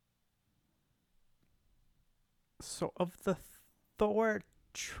 So of the Thor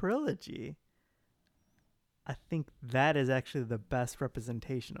trilogy, I think that is actually the best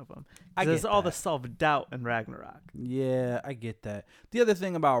representation of him. I There's get all the that. self-doubt in Ragnarok. Yeah, I get that. The other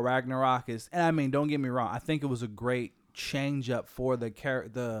thing about Ragnarok is, and I mean, don't get me wrong, I think it was a great change up for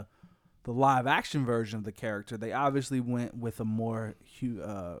the live action version of the character. They obviously went with a more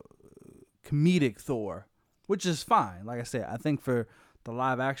comedic Thor, which is fine. Like I said, I think for the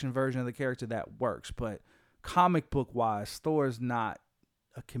live action version of the character that works, but comic book wise, Thor is not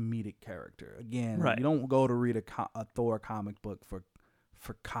a comedic character. Again, Right. You don't go to read a Thor comic book for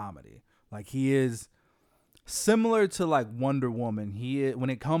comedy. Like, he is similar to like Wonder Woman. He is, when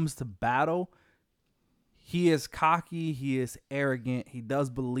it comes to battle, he is cocky, he is arrogant, he does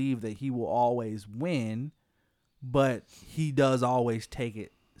believe that he will always win, but he does always take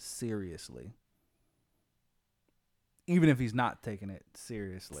it seriously. Even if he's not taking it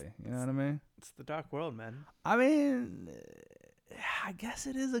seriously. You know what I mean? It's the Dark World, man. I mean, I guess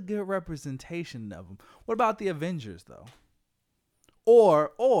it is a good representation of him. What about the Avengers, though?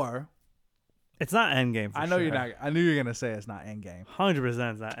 Or It's not Endgame. I know you're not. I knew you were gonna say it's not Endgame. 100% it's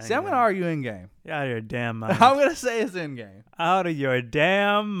not Endgame. See, I'm gonna argue Endgame. You're out of your damn mind. I'm gonna say it's Endgame. Out of your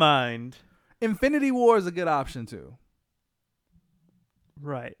damn mind. Infinity War is a good option too.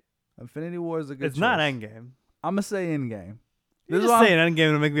 Right. Infinity War is a good. It's not choice. Endgame. I'm gonna say Endgame. You're This is just why saying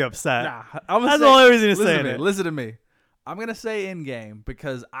Endgame to make me upset. Nah, I'm gonna That's say, the only reason you're listen saying to me, it. Listen to me. I'm gonna say Endgame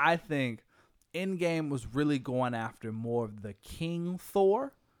because I think Endgame was really going after more of the King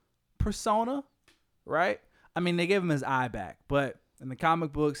Thor persona, right? I mean, they gave him his eye back, but in the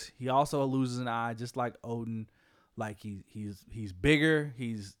comic books, he also loses an eye, just like Odin. Like he's bigger,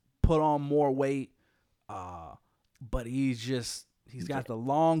 he's put on more weight, but he's got the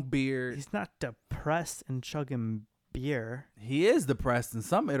long beard. He's not depressed and chugging beer. He is depressed in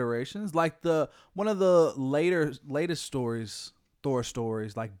some iterations. Like one of the latest stories, Thor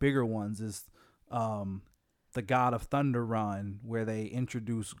stories, like bigger ones, is the God of Thunder run, where they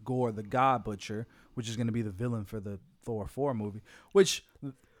introduce Gore the God Butcher, which is going to be the villain for the Thor 4 movie, which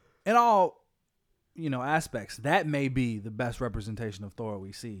in all aspects, that may be the best representation of Thor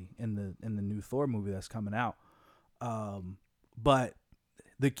we see in the new Thor movie that's coming out. But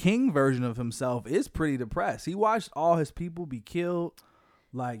the King version of himself is pretty depressed. He watched all his people be killed.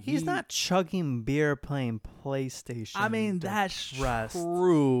 Like he's not chugging beer, playing PlayStation. I mean, that's depressed.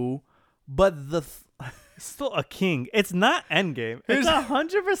 true, but He's still a king. It's not Endgame. It's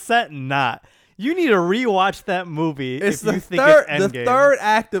 100% not. You need to rewatch that movie it's if you think it's Endgame. the third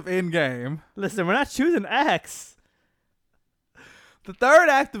act of Endgame. Listen, we're not choosing X. The third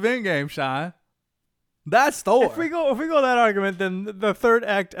act of Endgame, Sean. That's Thor. If we go that argument, then the third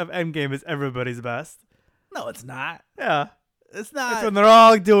act of Endgame is everybody's best. No, it's not. Yeah. It's not. It's when they're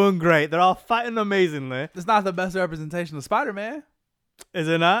all doing great. They're all fighting amazingly. It's not the best representation of Spider-Man. Is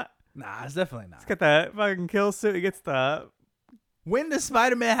it not? Nah, it's definitely not. Let's get that fucking kill suit. He gets the... When does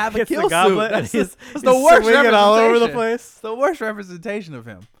Spider-Man have a gets kill the goblet suit? and That's he's the worst representation. all over the place. It's the worst representation of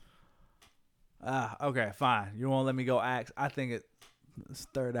him. Okay, fine. You won't let me go Axe. I think it's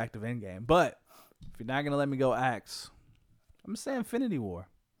third act of Endgame. But if you're not going to let me go Axe, I'm going to say Infinity War.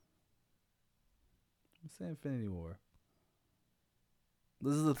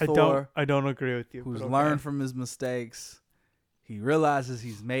 This is a Thor I don't agree with you. who's learned from his mistakes. He realizes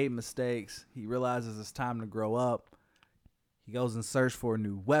he's made mistakes. He realizes it's time to grow up. He goes in search for a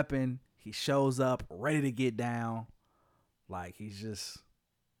new weapon. He shows up ready to get down. Like he's just,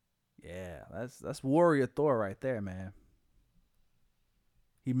 yeah, that's warrior Thor right there, man.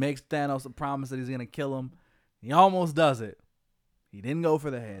 He makes Thanos a promise that he's gonna kill him. He almost does it. He didn't go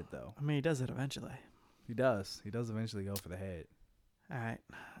for the head though. I mean, he does it eventually. He does. He does eventually go for the head. All right.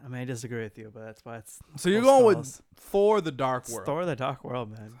 I mean, I disagree with you, but that's why it's... So you're going with Thor: The Dark World. Thor: The Dark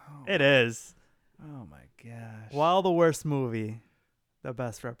World, man. It is. Oh my gosh. While the worst movie, the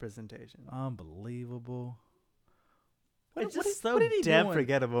best representation. Unbelievable. It's just so damn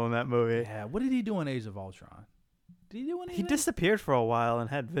forgettable in that movie. Yeah, what did he do in Age of Ultron? Did he do anything? He disappeared for a while and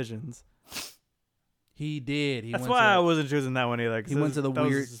had visions. He did. That's why I wasn't choosing that one either. He went to the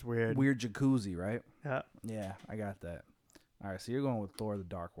weird jacuzzi, right? Yeah. Yeah, I got that. All right, so you're going with Thor: The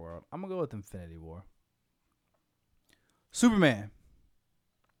Dark World. I'm gonna go with Infinity War. Superman.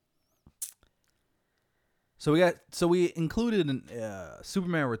 So we included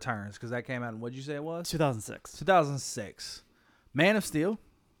Superman Returns because that came out in, what'd you say it was? 2006. 2006. Man of Steel.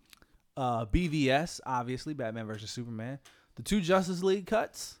 BVS, obviously, Batman vs. Superman. The two Justice League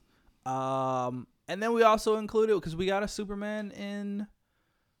cuts. And then we also included, because we got a Superman in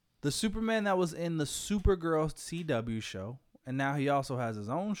the Superman that was in the Supergirl CW show. And now he also has his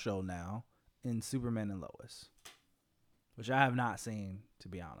own show now in Superman and Lois, which I have not seen, to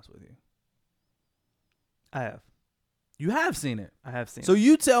be honest with you. I have. You have seen it? I have seen it. So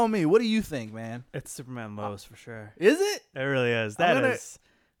you tell me, what do you think, man? It's Superman and Lois for sure. Is it? It really is.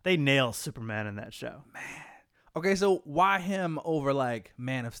 They nail Superman in that show. Man. Okay, so why him over like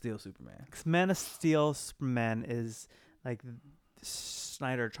Man of Steel Superman? Because Man of Steel Superman is like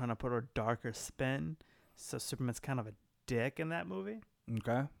Snyder trying to put a darker spin. So Superman's kind of a dick in that movie.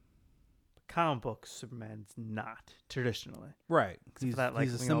 Okay. Comic book Superman's not traditionally. Right. He's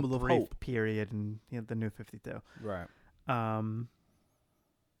a symbol of hope. Period in the New 52. Right.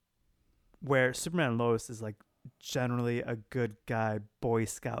 Where Superman and Lois is like generally a good guy, Boy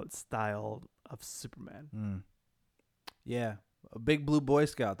Scout style of Superman. Mm. Yeah. A big blue Boy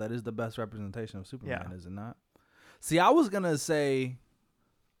Scout. That is the best representation of Superman, is it not? See, I was going to say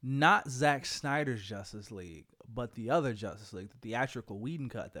not Zack Snyder's Justice League, but the other Justice League, the theatrical Whedon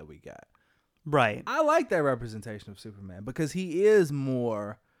cut that we got. Right. I like that representation of Superman because he is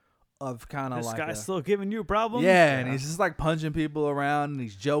more of kind of this like guy's still giving you problems. Yeah, and he's just like punching people around and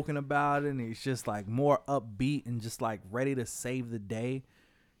he's joking about it and he's just like more upbeat and just like ready to save the day,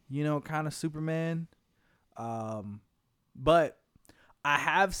 kind of Superman. But I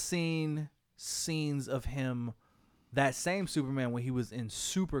have seen scenes of him, that same Superman, when he was in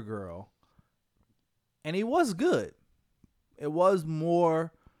Supergirl, and he was good. It was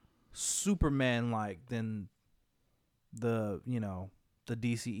more Superman-like than the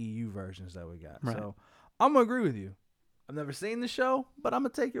DCEU versions that we got. Right. So I'm going to agree with you. I've never seen the show, but I'm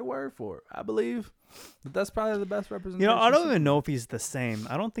going to take your word for it. I believe that's probably the best representation. I don't even know if he's the same.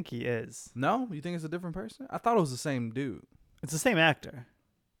 I don't think he is. No? You think it's a different person? I thought it was the same dude. It's the same actor.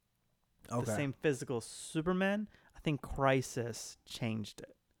 Okay. The same physical Superman. I think Crisis changed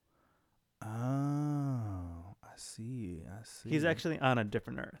it. Oh, I see. He's actually on a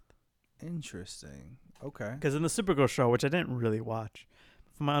different Earth. Interesting. Okay. Because in the Supergirl show, which I didn't really watch,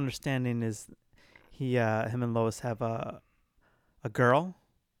 from my understanding is him and Lois have a girl.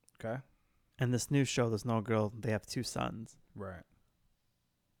 Okay. And this new show, there's no girl. They have 2 sons. Right.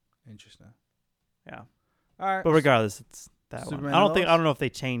 Interesting. Yeah. All right. But regardless, it's that Superman one. and Lois? I don't know if they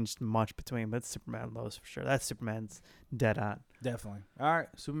changed much between, but it's Superman and Lois for sure. That's Superman's dead on. Definitely. All right.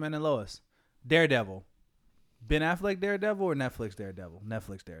 Superman and Lois. Daredevil. Ben Affleck Daredevil or Netflix Daredevil?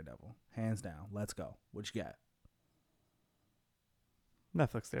 Netflix Daredevil. Hands down. Let's go. What you got?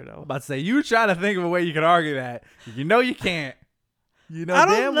 Netflix Daredevil. About to say, you try to think of a way you can argue that. You know you can't. You know I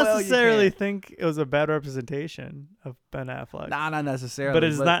don't damn well you necessarily can't. think it was a bad representation of Ben Affleck. Nah, not necessarily. but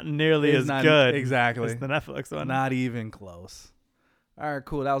it's not nearly it's as not- good Exactly. as the Netflix one. Not even close. All right,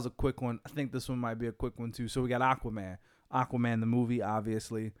 cool. That was a quick one. I think this one might be a quick one too. So we got Aquaman. Aquaman the movie,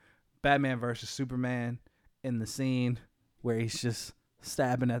 obviously. Batman versus Superman in the scene where he's just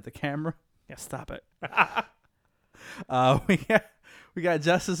stabbing at the camera. Yeah, stop it. We got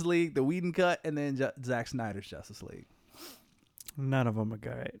Justice League, the Whedon cut, and then Zack Snyder's Justice League. None of them are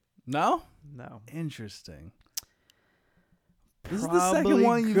great. No? No. Interesting. This is the second Probably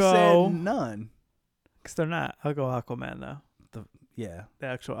one you go- said none. Because they're not. I'll go Aquaman, though. Yeah. The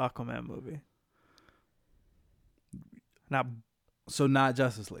actual Aquaman movie. Not So not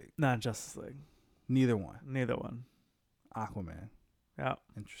Justice League. not Justice League. Neither one. Neither one. Aquaman. Yeah.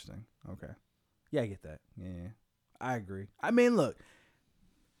 Interesting. Okay. Yeah, I get that. Yeah. I agree. I mean, look.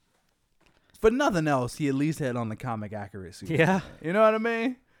 For nothing else, he at least had on the comic accurate suit. Yeah. You know what I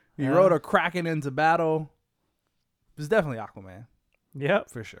mean? He Yeah. rode a Kraken into battle. It's definitely Aquaman. Yep.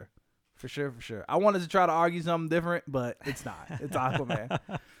 For sure. For sure. I wanted to try to argue something different, but it's not. It's Aquaman.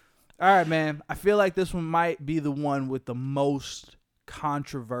 All right, man. I feel like this one might be the one with the most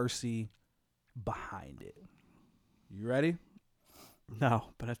controversy behind it. You ready? No,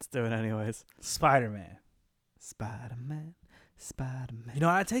 but let's do it anyways. Spider-Man. Spider-Man. Spider-Man. You know,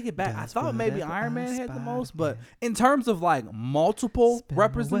 I take it back. I Does thought maybe whatever Iron a Man had the most, but Spider-Man. in terms of like multiple Spin away.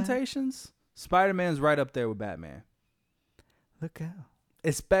 representations, Spider-Man's right up there with Batman. Look out.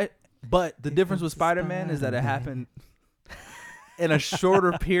 But the Here difference comes with the Spider-Man is that it Spider-Man. happened in a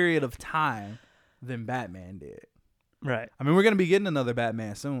shorter period of time than Batman did. Right. I mean, we're going to be getting another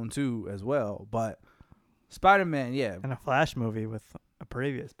Batman soon, too, as well. But Spider-Man, yeah, And a Flash movie with a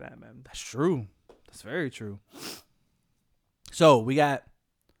previous Batman. that's true. That's very true. So we got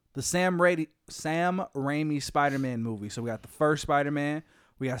the Sam Raimi Spider-Man movie. So we got the first Spider-Man.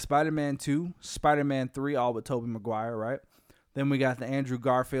 We got Spider-Man 2, Spider-Man 3, all with Tobey Maguire, right? Then we got the Andrew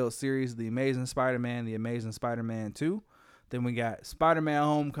Garfield series, The Amazing Spider-Man, The Amazing Spider-Man 2. Then we got Spider-Man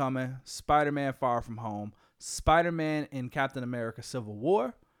Homecoming, Spider-Man Far From Home, Spider-Man in Captain America Civil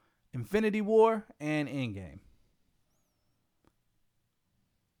War, Infinity War, and Endgame.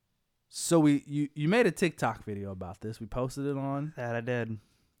 So you made a TikTok video about this. We posted it on That I did.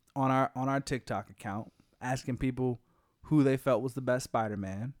 our TikTok account, asking people who they felt was the best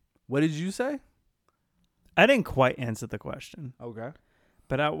Spider-Man. What did you say? I didn't quite answer the question. Okay.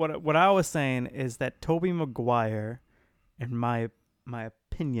 But what I was saying is that Tobey Maguire, in my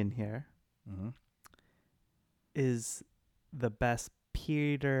opinion here, Mm-hmm. is the best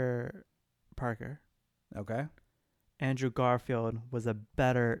Peter Parker. Okay. Andrew Garfield was a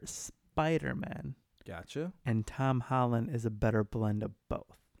better Spider-Man, Gotcha. and Tom Holland is a better blend of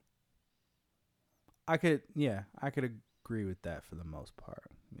both. I could agree with that for the most part.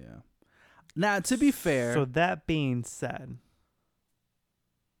 Yeah. Now, to be fair, So that being said,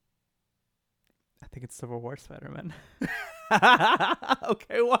 I think it's Civil War Spider-Man.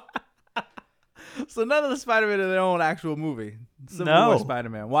 okay, what? So none of the Spider-Man are their own actual movie. Civil No. War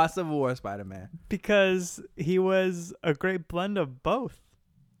Spider-Man. Why Civil War Spider-Man? Because he was a great blend of both.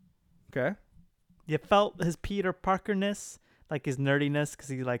 Okay. You felt his Peter Parker-ness, like his nerdiness, because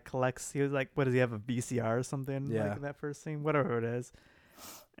he like collects. He was like, what does he have, a VCR or something? Yeah. Like in that first scene, whatever it is.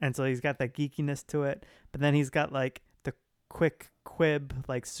 And so he's got that geekiness to it, but then he's got like the quick quib,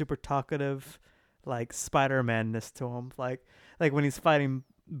 like super talkative, like Spider-Man-ness to him, like when he's fighting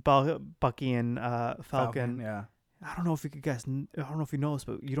Bucky and Falcon. Yeah. I don't know if you guys, I don't know if you know this,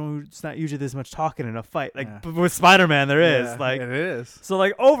 but it's not usually this much talking in a fight. Like Yeah. but with Spider-Man, there is Yeah, like. it is. So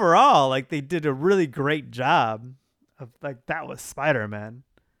like overall, like they did a really great job of like that was Spider-Man.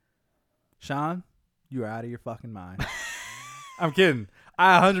 Sean, you are out of your fucking mind. I'm kidding.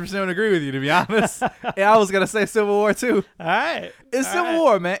 I 100% agree with you, to be honest. And I was going to say Civil War too. All right. It's All Civil right.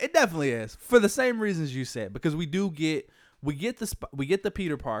 War, man. It definitely is. For the same reasons you said, because we get the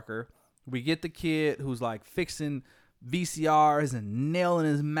Peter Parker, we get the kid who's like fixing VCRs and nailing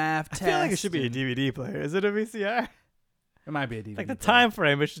his math I test. feel like it should be a DVD player. Is it a VCR? It might be a DVD. Like the player. time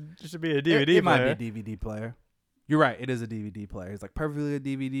frame, it should be a DVD It player. might be a DVD player. You're right. It is a DVD player. He's like perfectly a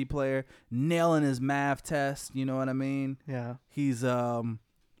DVD player, nailing his math test. You know what I mean? Yeah. He's Aunt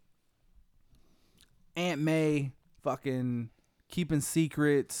May fucking keeping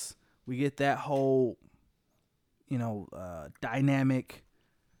secrets. We get that whole, dynamic,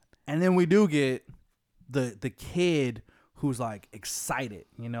 and then we do get the kid who's like excited.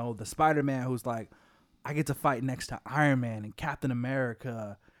 The Spider-Man who's like, I get to fight next to Iron Man and Captain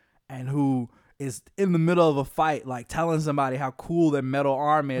America, and who is in the middle of a fight, like telling somebody how cool their metal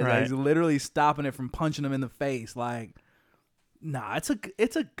arm is. Right. Like, he's literally stopping it from punching him in the face. Like, nah, it's a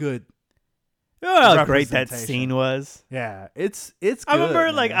good. Oh, how great that representation. scene was. Yeah, it's good. I remember,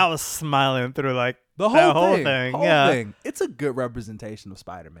 man. like, I was smiling through, like, the that whole thing. thing. Yeah. Thing. It's a good representation of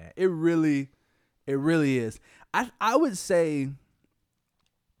Spider-Man. It really is. I would say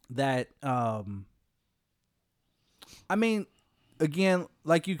that I mean, again,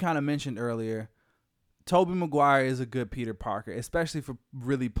 like you kind of mentioned earlier, Tobey Maguire is a good Peter Parker, especially for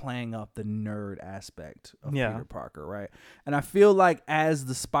really playing up the nerd aspect of Peter Parker, right? And I feel like as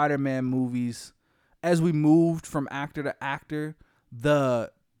the Spider-Man movies, as we moved from actor to actor, the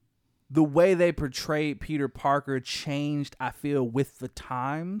way they portrayed Peter Parker changed, I feel, with the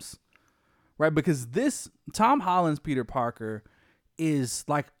times, right? Because Tom Holland's Peter Parker is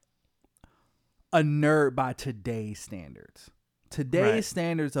like a nerd by today's standards. Today's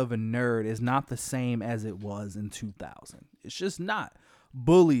standards of a nerd is not the same as it was in 2000. It's just not.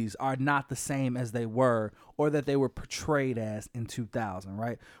 Bullies are not the same as they were or that they were portrayed as in 2000,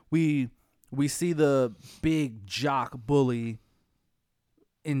 right? We see the big jock bully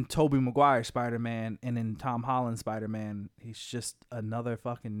in Tobey Maguire Spider-Man, and in Tom Holland Spider-Man, he's just another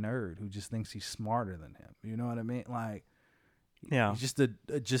fucking nerd who just thinks he's smarter than him. You know what I mean? Like, Yeah. he's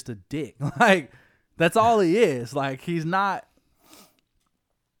just a dick. Like, that's all he is. Like, he's not.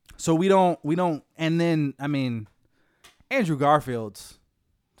 So we don't, and then, I mean, Andrew Garfield's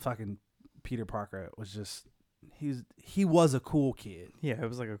fucking Peter Parker was just, he was a cool kid. Yeah, it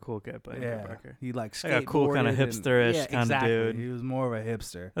was like a cool kid playing Peter Parker. He like Like a cool kind of hipster-ish kind of dude. He was more of a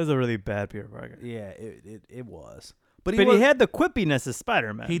hipster. That was a really bad Peter Parker. Yeah, it was. But he had the quippiness of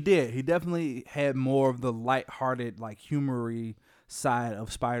Spider-Man. He did. He definitely had more of the lighthearted, like humory side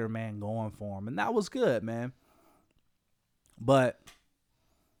of Spider-Man going for him, and that was good, man. But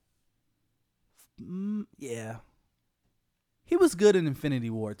yeah, he was good in Infinity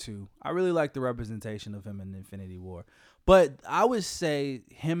War too. I really like the representation of him in Infinity War. But I would say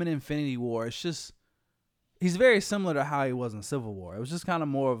him in Infinity War, it's just, he's very similar to how he was in Civil War. It was just kind of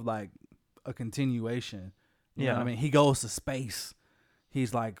more of like a continuation. You know what I mean? He goes to space.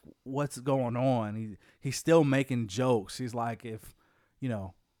 He's like, what's going on? He's still making jokes. He's like, if,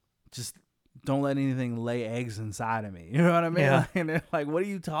 just don't let anything lay eggs inside of me. You know what I mean? Yeah. And they're like, what are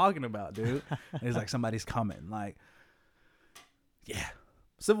you talking about, dude? And he's like, somebody's coming. Like, yeah.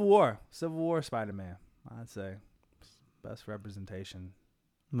 Civil War Spider-Man, I'd say. Best representation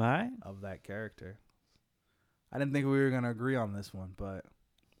of that character. I didn't think we were going to agree on this one, but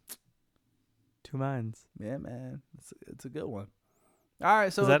two minds. Yeah, man. It's a good one. All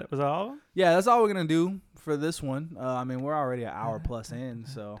right, so was that all of them? Yeah, that's all we're going to do for this one. I mean, we're already an hour plus in,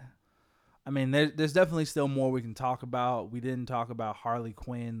 so I mean, there's definitely still more we can talk about. We didn't talk about Harley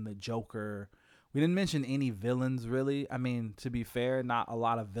Quinn, the Joker. We didn't mention any villains, really. I mean, to be fair, not a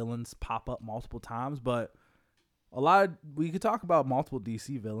lot of villains pop up multiple times, but we could talk about multiple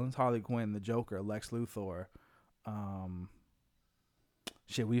DC villains: Harley Quinn, the Joker, Lex Luthor.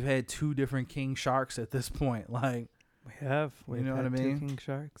 We've had 2 different King Sharks at this point. Like, we have. You know what I mean? 2 King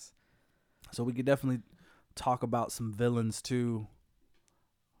Sharks. So we could definitely talk about some villains too.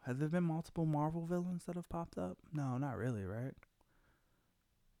 Have there been multiple Marvel villains that have popped up? No, not really, right?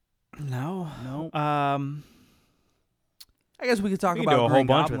 No. I guess we could talk about do a Green whole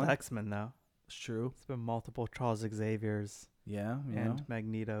bunch Goblin. with X-Men though. It's true. It's been multiple Charles Xaviers. Yeah, and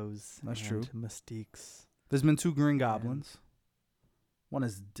Magnetos. That's and true. Mystiques. There's been 2 Green Goblins. One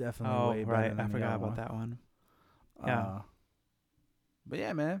is definitely way better than I the forgot other about that one. But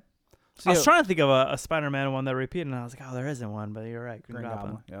yeah, man. So I was trying to think of a Spider-Man one that repeated, and I was like, oh, there isn't one, but you're right. Green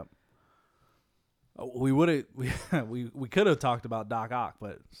Goblin. Yep. We could have talked about Doc Ock,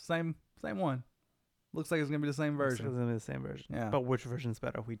 but same one. Looks like it's gonna be the same version. It's gonna be the same version. Yeah. But which version's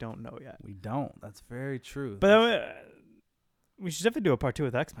better? We don't know yet. We don't. That's very true. But we should definitely do a part 2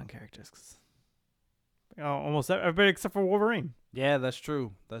 with X-Men characters. 'Cause, almost everybody except for Wolverine. Yeah, that's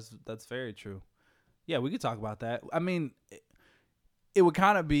true. That's very true. Yeah, we could talk about that. I mean, it would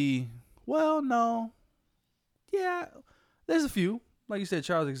kind of be, well, no. Yeah, there's a few. Like you said,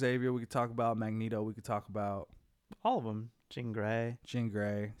 Charles Xavier. We could talk about Magneto. We could talk about all of them. Jean Grey,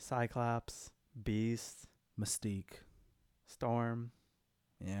 Cyclops, Beast. Mystique. Storm.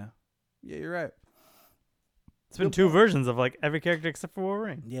 Yeah. Yeah, you're right. It's been two versions of like every character except for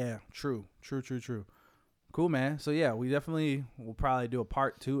Wolverine. Yeah, true. Cool, man. So yeah, we definitely will probably do a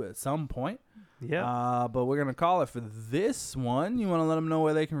part 2 at some point. Yeah. But we're gonna call it for this one. You want to let them know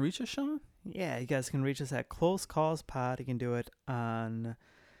where they can reach us, Sean? Yeah, you guys can reach us at Close Calls Pod. You can do it on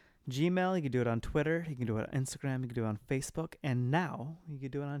Gmail. You can do it on Twitter. You can do it on Instagram. You can do it on Facebook. And now you can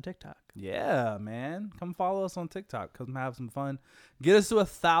do it on TikTok. Yeah, man. Come follow us on TikTok. Come have some fun. Get us to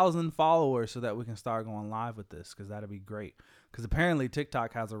 1,000 followers so that we can start going live with this, because that'd be great. Because apparently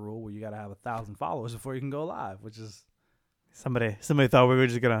TikTok has a rule where you got to have 1,000 followers before you can go live, which is... Somebody thought we were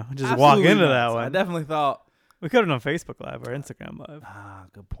just going to walk into that one. I definitely thought... We could have done Facebook Live or Instagram Live.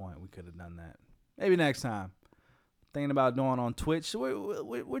 Good point. We could have done that. Maybe next time. Thinking about doing on Twitch.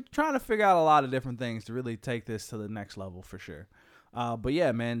 We're trying to figure out a lot of different things to really take this to the next level for sure. But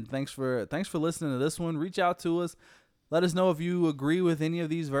yeah, man, thanks for listening to this one. Reach out to us. Let us know if you agree with any of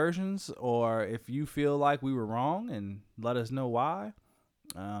these versions or if you feel like we were wrong, and let us know why.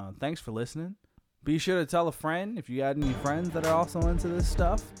 Thanks for listening. Be sure to tell a friend if you got any friends that are also into this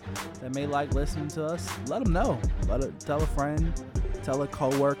stuff that may like listening to us. Let them know. Tell a friend, tell a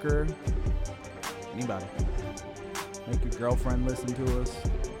coworker, anybody. Make your girlfriend listen to us.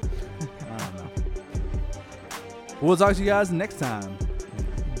 I don't know. We'll talk to you guys next time.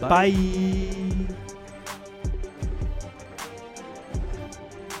 Bye.